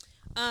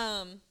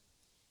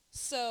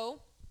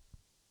 So,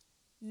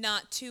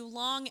 not too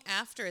long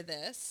after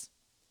this,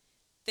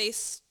 they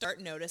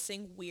start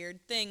noticing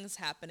weird things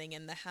happening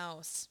in the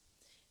house.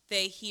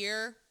 They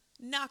hear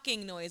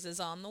knocking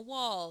noises on the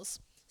walls.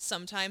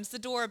 Sometimes the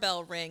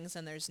doorbell rings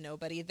and there's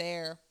nobody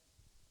there.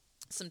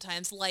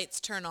 Sometimes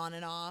lights turn on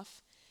and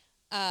off.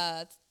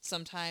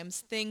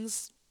 Sometimes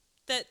things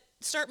that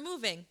start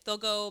moving. They'll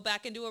go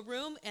back into a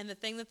room and the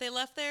thing that they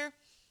left there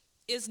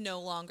is no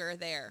longer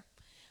there.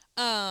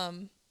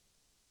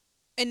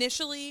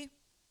 Initially,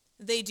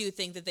 they do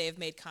think that they have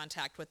made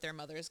contact with their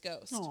mother's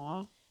ghost.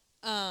 Aww.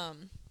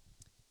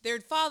 Their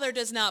father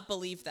does not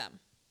believe them.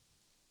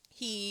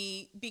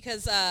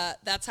 Because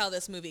that's how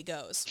this movie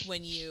goes.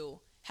 When you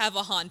have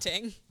a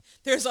haunting,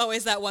 there's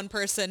always that one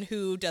person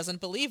who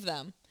doesn't believe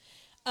them.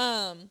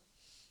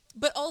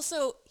 But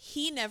also,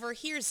 he never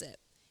hears it.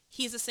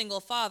 He's a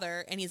single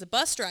father, and he's a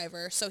bus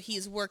driver, so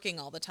he's working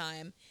all the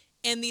time.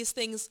 And these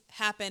things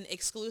happen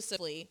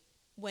exclusively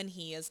when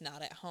he is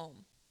not at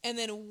home. And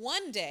then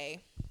one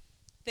day,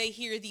 they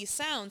hear these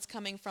sounds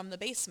coming from the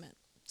basement.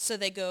 So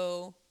they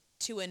go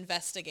to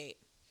investigate.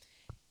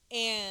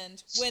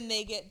 And when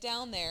they get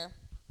down there,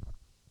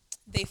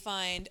 they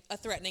find a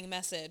threatening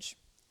message.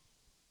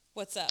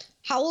 What's up?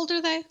 How old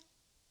are they?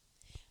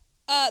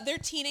 They're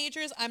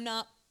teenagers. I'm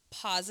not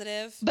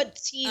positive. But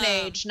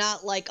teenage,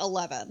 not like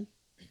 11.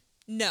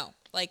 No,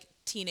 like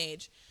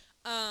teenage.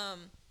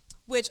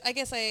 which I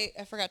guess I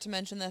forgot to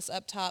mention this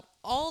up top.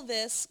 All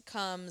this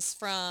comes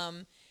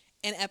from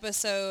an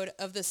episode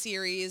of the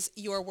series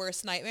Your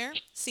Worst Nightmare,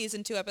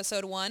 season 2,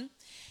 episode 1,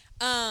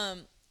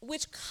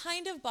 which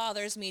kind of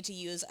bothers me to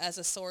use as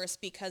a source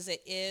because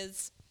it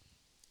is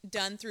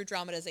done through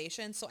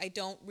dramatization, so I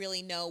don't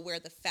really know where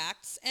the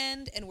facts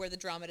end and where the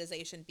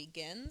dramatization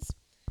begins.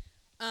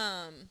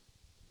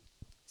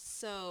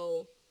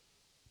 So...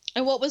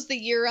 And what was the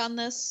year on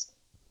this?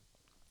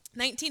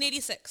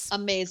 1986.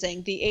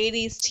 Amazing. The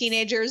 80s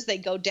teenagers, they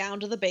go down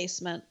to the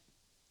basement.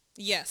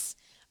 Yes.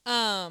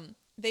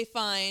 They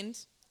find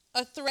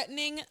a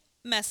threatening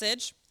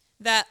message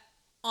that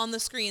on the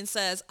screen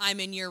says, "I'm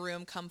in your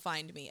room, come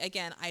find me."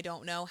 Again, I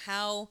don't know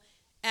how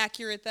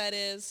accurate that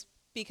is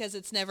because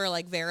it's never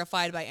like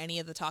verified by any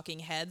of the talking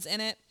heads in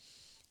it.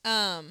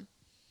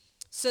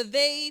 So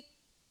they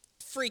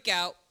freak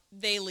out.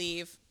 They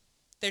leave.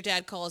 Their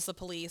dad calls the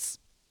police.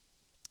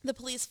 The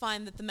police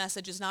find that the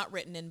message is not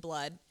written in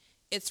blood.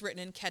 It's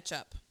written in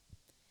ketchup.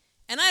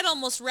 And I'd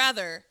almost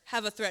rather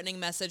have a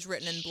threatening message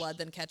written in blood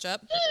than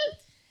ketchup.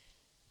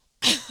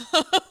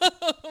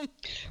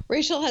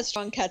 Rachel has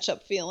strong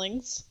ketchup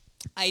feelings.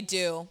 I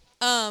do.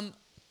 No,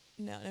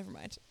 never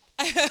mind.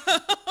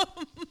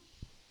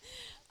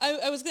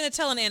 I was going to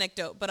tell an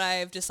anecdote, but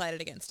I've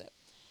decided against it.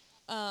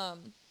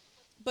 But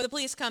the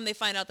police come, they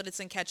find out that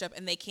it's in ketchup,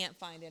 and they can't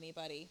find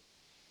anybody.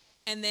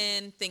 And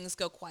then things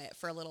go quiet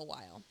for a little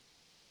while.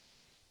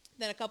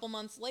 Then a couple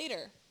months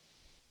later,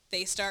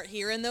 they start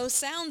hearing those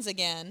sounds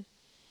again.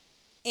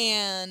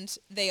 And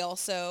they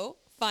also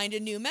find a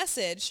new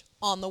message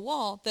on the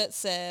wall that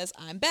says,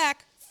 "I'm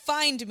back,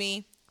 find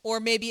me." Or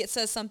maybe it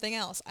says something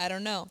else. I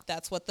don't know.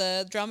 That's what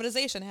the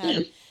dramatization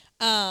had.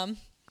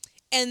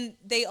 And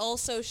they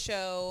also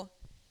show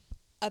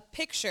a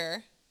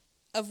picture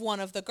of one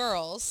of the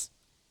girls.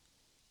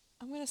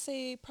 I'm going to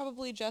say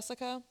probably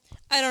Jessica.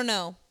 I don't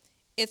know.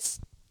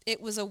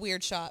 It was a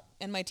weird shot,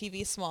 and my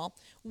TV's small.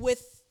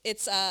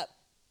 It's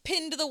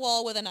pinned to the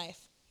wall with a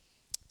knife.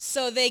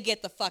 So they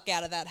get the fuck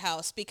out of that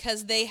house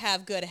because they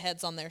have good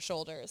heads on their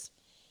shoulders.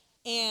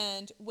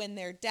 And when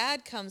their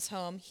dad comes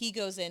home, he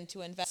goes in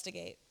to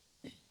investigate.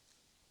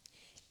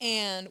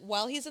 And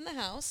while he's in the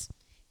house,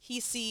 he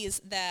sees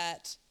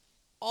that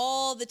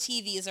all the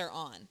TVs are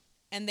on.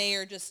 And they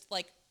are just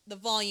like, the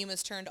volume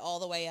is turned all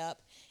the way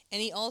up.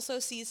 And he also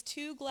sees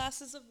 2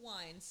 glasses of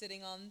wine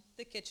sitting on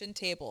the kitchen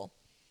table,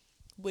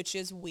 which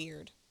is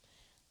weird.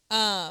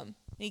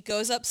 He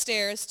goes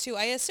upstairs to,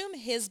 I assume,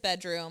 his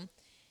bedroom.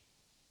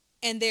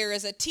 And there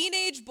is a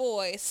teenage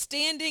boy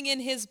standing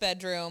in his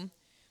bedroom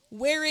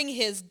wearing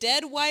his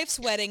dead wife's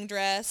wedding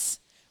dress,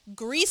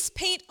 grease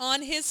paint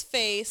on his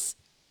face,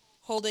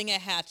 holding a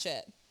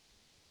hatchet.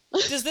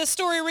 Does this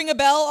story ring a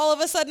bell all of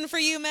a sudden for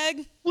you,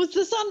 Meg? Was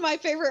this on My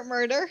Favorite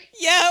Murder?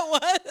 Yeah,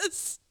 it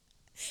was.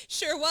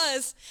 Sure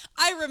was.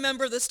 I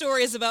remember the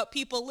stories about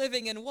people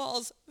living in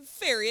walls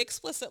very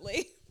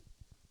explicitly.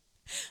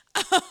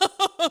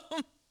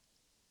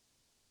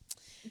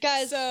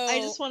 Guys, I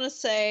just want to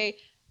say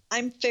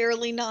I'm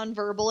fairly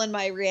nonverbal in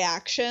my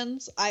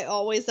reactions. I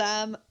always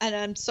am, and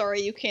I'm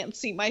sorry you can't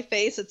see my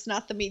face. It's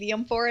not the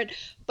medium for it,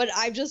 but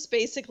I've just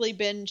basically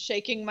been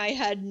shaking my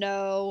head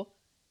no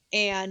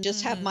and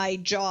just have my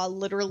jaw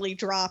literally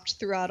dropped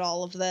throughout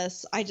all of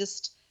this.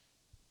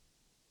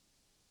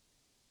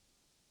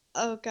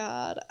 Oh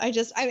God.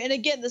 And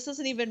again, this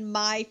isn't even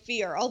my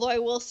fear, although I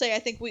will say I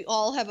think we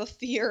all have a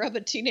fear of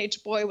a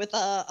teenage boy with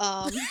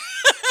a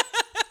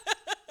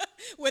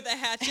with a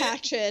hatchet.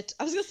 Hatchet.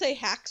 I was going to say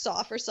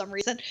hacksaw for some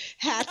reason.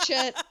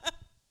 Hatchet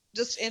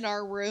just in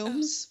our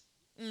rooms.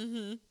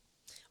 Mm-hmm.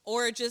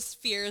 Or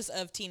just fears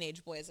of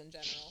teenage boys in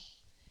general.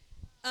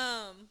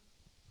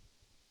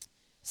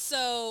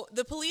 So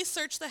the police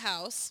search the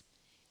house,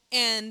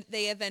 and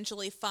they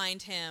eventually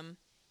find him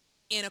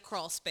in a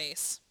crawl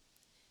space.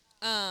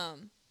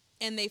 And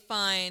they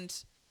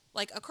find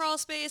like a crawl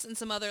space and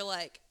some other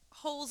like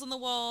holes in the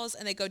walls,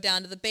 and they go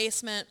down to the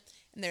basement,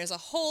 and there's a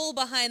hole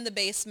behind the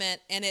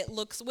basement, and it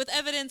looks with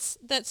evidence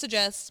that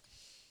suggests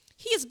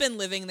he's been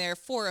living there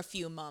for a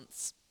few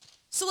months.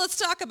 So let's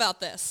talk about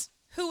this.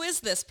 Who is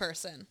this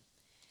person?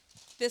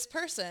 This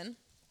person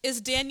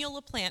is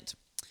Daniel LaPlante,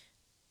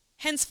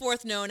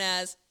 henceforth known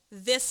as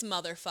this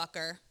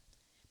motherfucker,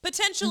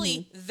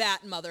 potentially that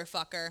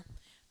motherfucker,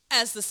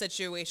 as the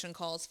situation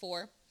calls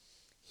for.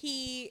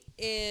 He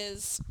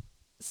is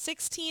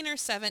 16 or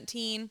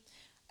 17.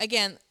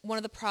 Again, one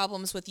of the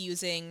problems with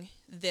using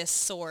this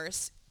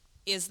source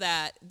is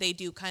that they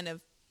do kind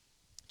of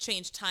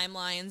change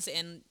timelines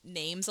and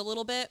names a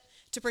little bit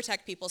to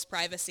protect people's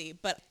privacy,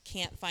 but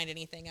can't find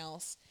anything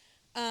else.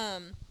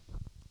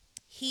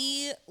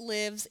 He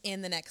lives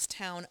in the next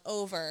town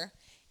over,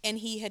 and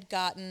he had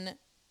gotten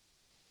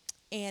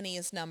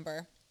Annie's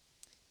number.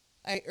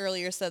 I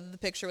earlier said that the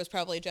picture was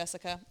probably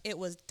Jessica. It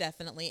was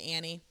definitely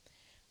Annie.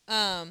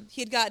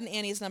 He had gotten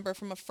Annie's number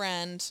from a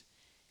friend,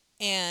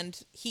 and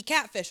he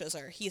catfishes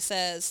her. He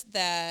says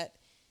that,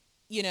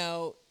 you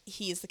know,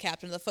 he's the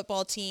captain of the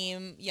football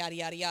team, yada,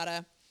 yada,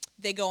 yada.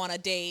 They go on a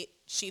date.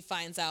 She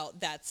finds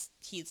out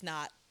he's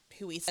not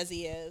who he says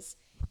he is.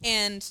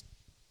 and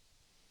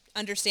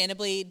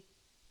understandably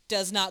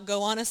does not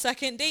go on a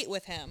second date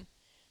with him.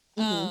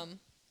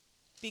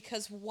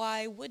 Because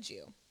why would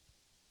you?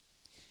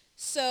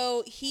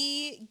 So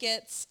he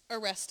gets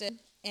arrested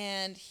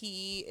and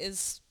he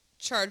is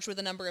charged with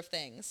a number of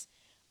things.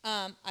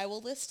 I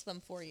will list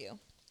them for you.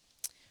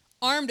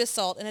 Armed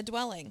assault in a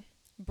dwelling,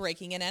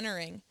 breaking and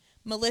entering,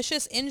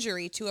 malicious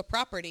injury to a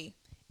property,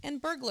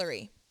 and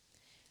burglary.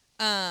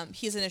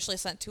 He's initially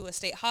sent to a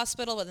state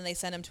hospital, but then they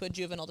send him to a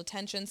juvenile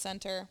detention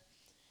center.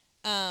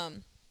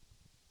 And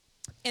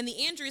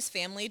the Andrews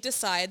family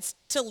decides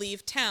to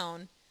leave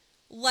town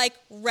like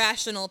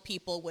rational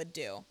people would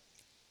do.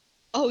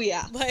 Oh,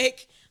 yeah.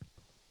 Like,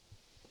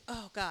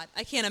 oh, God,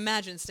 I can't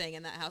imagine staying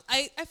in that house.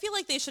 I feel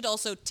like they should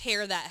also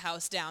tear that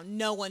house down.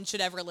 No one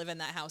should ever live in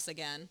that house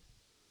again.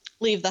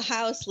 Leave the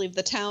house, leave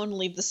the town,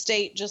 leave the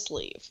state, just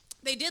leave.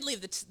 They did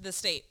leave the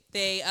state.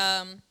 They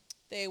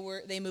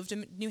moved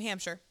to New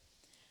Hampshire.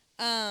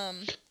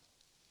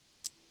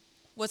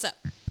 What's up?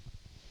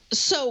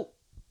 So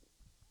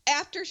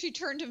after she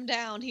turned him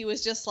down, he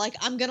was just like,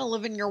 I'm going to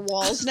live in your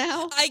walls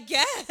now. I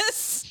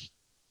guess.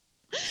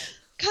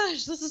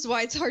 Gosh, this is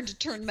why it's hard to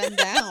turn men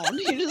down.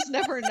 You just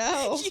never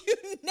know. You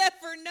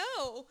never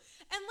know.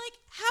 And, like,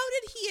 how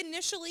did he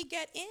initially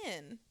get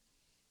in?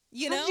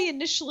 How did he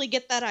initially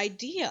get that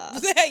idea?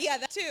 Yeah,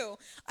 that too.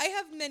 I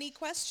have many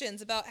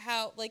questions about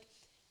how, like,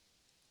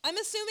 I'm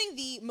assuming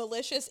the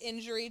malicious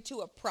injury to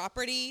a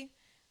property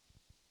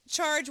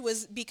charge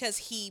was because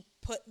he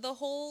put the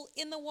hole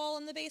in the wall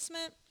in the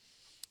basement.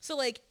 So,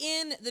 like,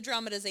 in the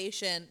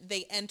dramatization,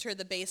 they enter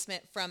the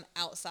basement from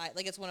outside.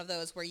 Like, it's one of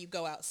those where you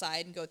go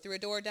outside and go through a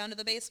door down to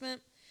the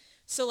basement.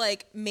 So,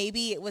 like,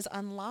 maybe it was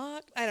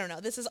unlocked. I don't know.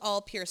 This is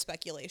all pure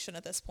speculation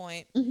at this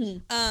point.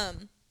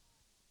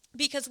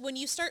 Because when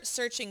you start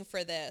searching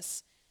for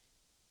this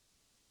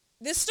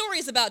story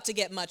is about to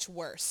get much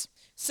worse.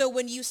 So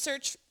when you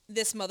search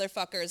this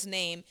motherfucker's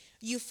name,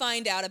 you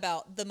find out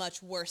about the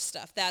much worse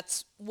stuff.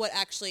 That's what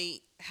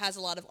actually has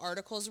a lot of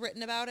articles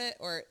written about it,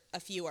 or a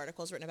few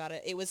articles written about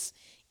it. It was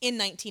in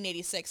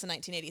 1986 and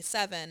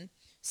 1987,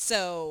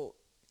 so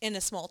in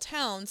a small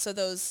town, so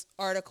those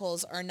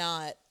articles are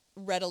not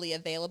readily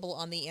available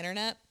on the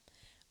internet.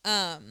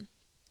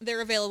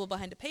 They're available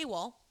behind a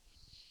paywall.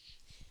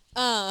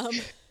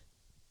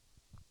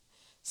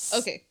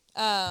 Okay.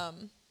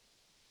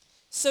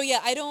 So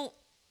yeah, I don't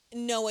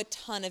know a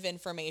ton of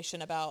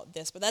information about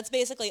this, but that's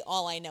basically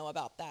all I know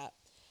about that.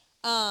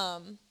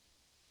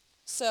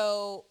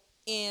 So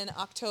in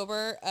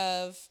October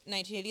of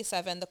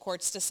 1987, the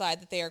courts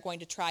decide that they are going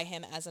to try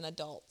him as an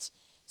adult.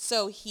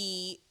 So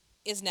he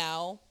is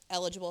now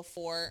eligible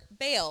for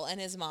bail,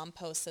 and his mom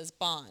posts his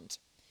bond.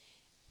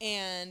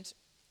 And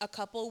a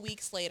couple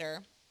weeks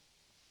later,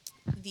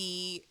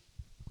 I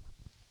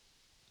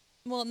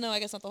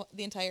guess not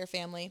the entire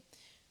family.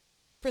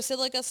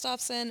 Priscilla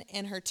Gustafson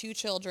and her two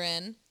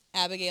children,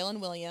 Abigail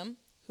and William,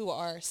 who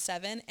are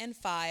 7 and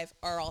 5,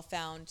 are all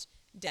found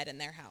dead in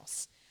their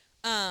house.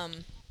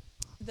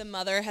 The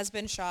mother has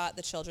been shot.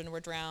 The children were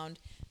drowned.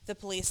 The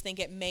police think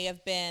it may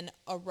have been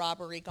a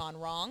robbery gone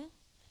wrong.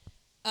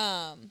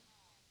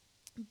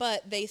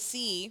 But they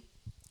see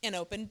an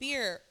open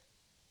beer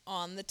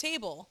on the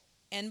table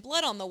and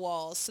blood on the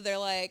walls. So they're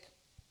like,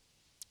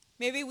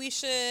 maybe we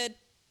should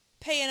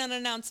pay an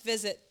unannounced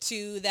visit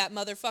to that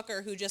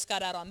motherfucker who just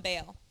got out on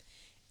bail.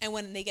 And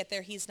when they get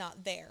there, he's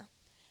not there.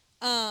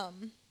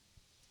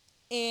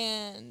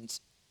 And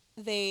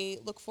they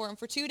look for him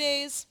for 2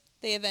 days.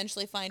 They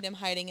eventually find him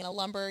hiding in a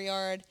lumber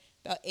yard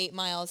about 8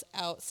 miles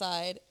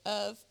outside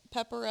of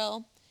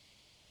Pepperell.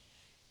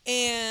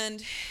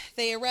 And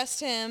they arrest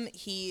him.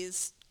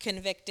 He's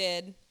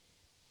convicted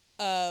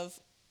of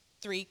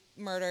 3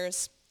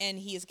 murders, and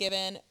he's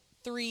given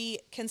 3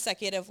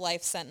 consecutive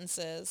life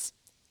sentences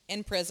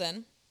in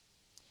prison.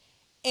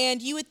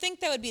 And you would think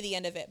that would be the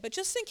end of it. But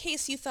just in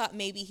case you thought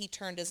maybe he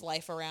turned his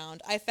life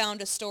around, I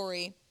found a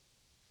story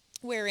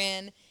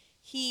wherein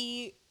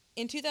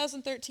in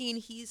 2013,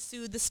 he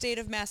sued the state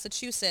of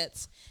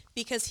Massachusetts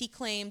because he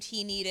claimed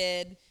he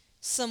needed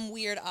some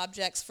weird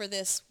objects for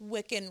this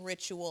Wiccan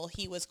ritual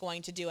he was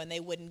going to do, and they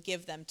wouldn't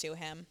give them to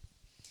him.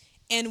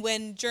 And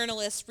when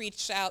journalists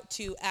reached out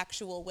to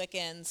actual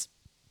Wiccans,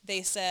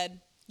 they said,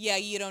 yeah,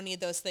 you don't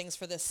need those things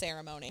for this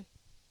ceremony.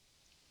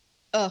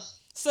 Ugh.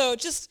 So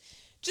just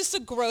a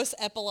gross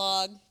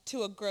epilogue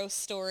to a gross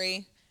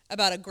story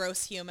about a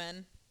gross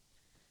human.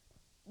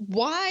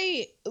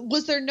 Why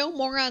was there no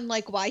more on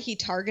like why he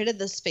targeted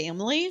this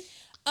family?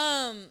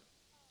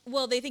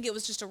 Well, they think it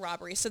was just a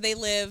robbery. So they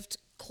lived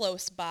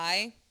close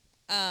by.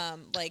 Oh,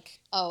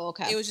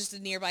 okay. It was just a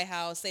nearby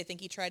house. They think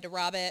he tried to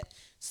rob it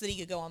so that he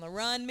could go on the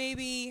run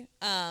maybe.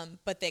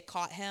 But they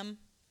caught him.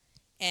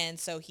 And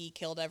so he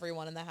killed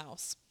everyone in the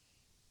house.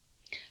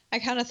 I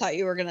kind of thought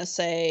you were going to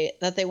say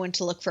that they went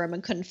to look for him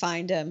and couldn't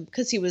find him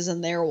because he was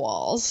in their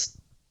walls.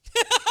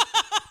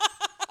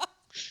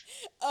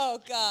 Oh,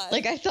 God.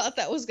 Like, I thought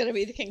that was going to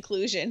be the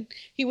conclusion.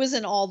 He was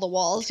in all the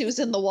walls. He was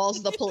in the walls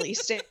of the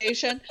police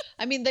station.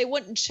 I mean, they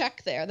wouldn't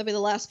check there. That'd be the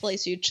last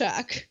place you'd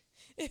check.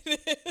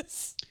 It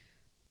is.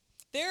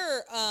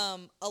 There are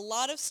a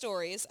lot of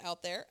stories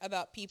out there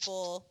about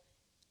people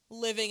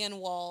living in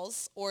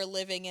walls or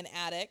living in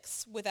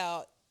attics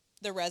without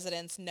the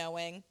residents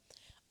knowing.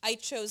 I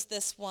chose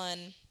this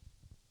one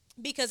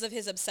because of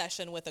his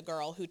obsession with a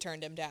girl who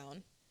turned him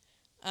down.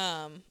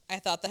 I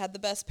thought that had the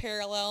best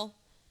parallel.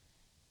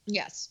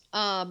 Yes.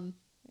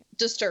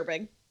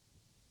 Disturbing.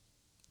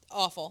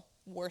 Awful.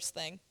 Worst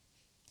thing.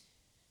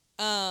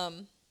 That's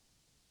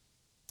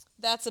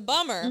a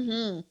bummer.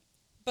 Mm-hmm.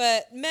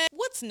 But, man,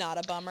 what's not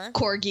a bummer?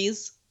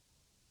 Corgis.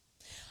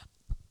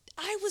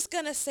 I was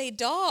going to say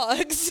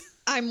dogs.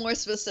 I'm more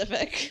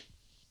specific.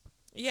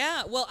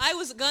 Yeah, well, I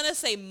was going to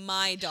say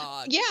my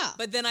dog. Yeah.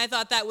 But then I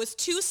thought that was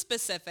too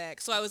specific,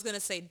 so I was going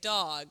to say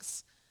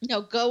dogs.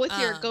 No, go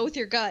with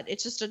your gut.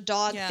 It's just a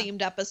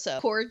dog-themed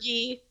episode.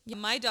 Corgi. Yeah,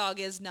 my dog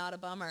is not a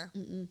bummer.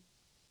 Mm-mm.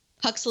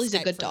 Huxley's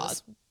a good dog.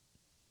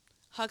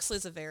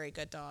 Huxley's a very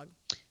good dog.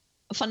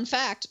 Fun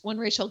fact, when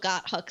Rachel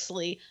got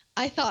Huxley,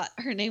 I thought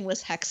her name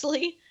was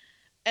Hexley,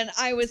 and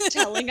I was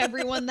telling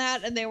everyone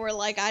that, and they were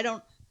like, I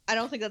don't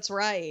think that's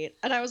right.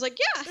 And I was like,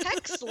 yeah,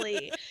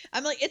 Hexley.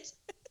 I'm like,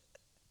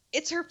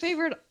 it's her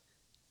favorite.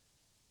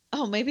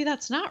 Oh, maybe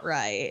that's not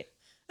right.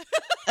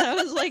 And I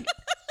was like,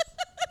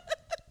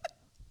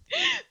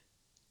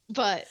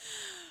 but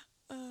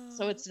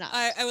so it's not.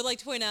 I would like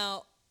to point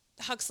out,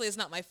 Huxley is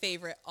not my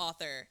favorite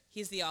author.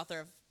 He's the author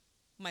of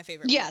my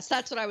favorite Yes, book.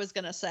 that's what I was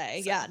going to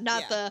say. So, yeah,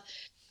 not the...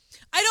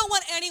 I don't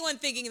want anyone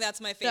thinking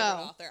that's my favorite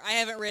author. I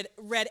haven't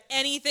read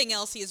anything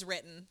else he's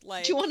written.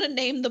 Like, do you want to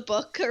name the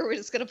book, or we're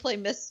just going to play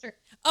Mr.?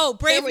 Oh,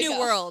 Brave New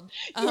World.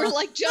 You were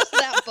like, just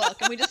that book,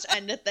 and we just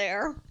end it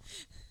there.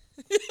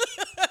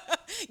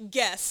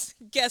 Guess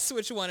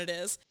which one it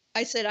is.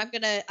 I said I'm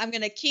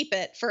gonna keep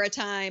it for a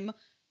time,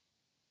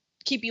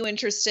 keep you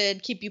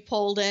interested, keep you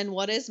pulled in.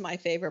 What is my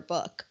favorite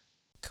book?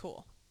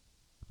 Cool.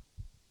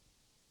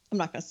 I'm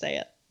not gonna say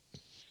it.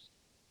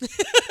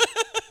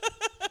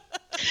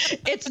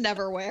 It's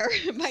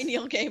Neverwhere by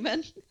Neil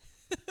Gaiman.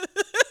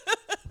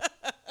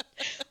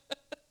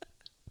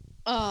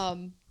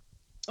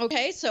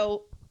 Okay,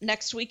 so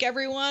next week,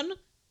 everyone,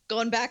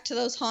 going back to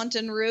those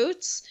haunted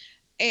roots,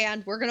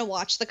 and we're gonna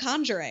watch The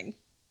Conjuring.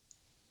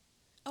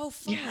 Oh,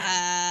 fun.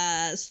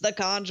 Yes, The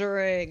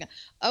Conjuring.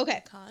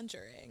 Okay.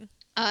 Conjuring.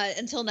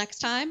 Until next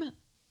time.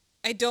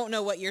 I don't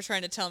know what you're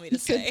trying to tell me to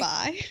say.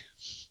 Goodbye.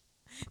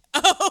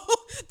 Oh,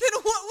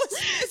 then what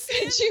was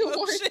this? You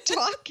weren't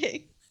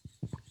talking.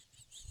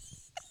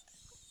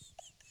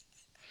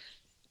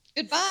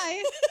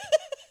 Goodbye.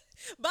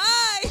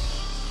 Bye.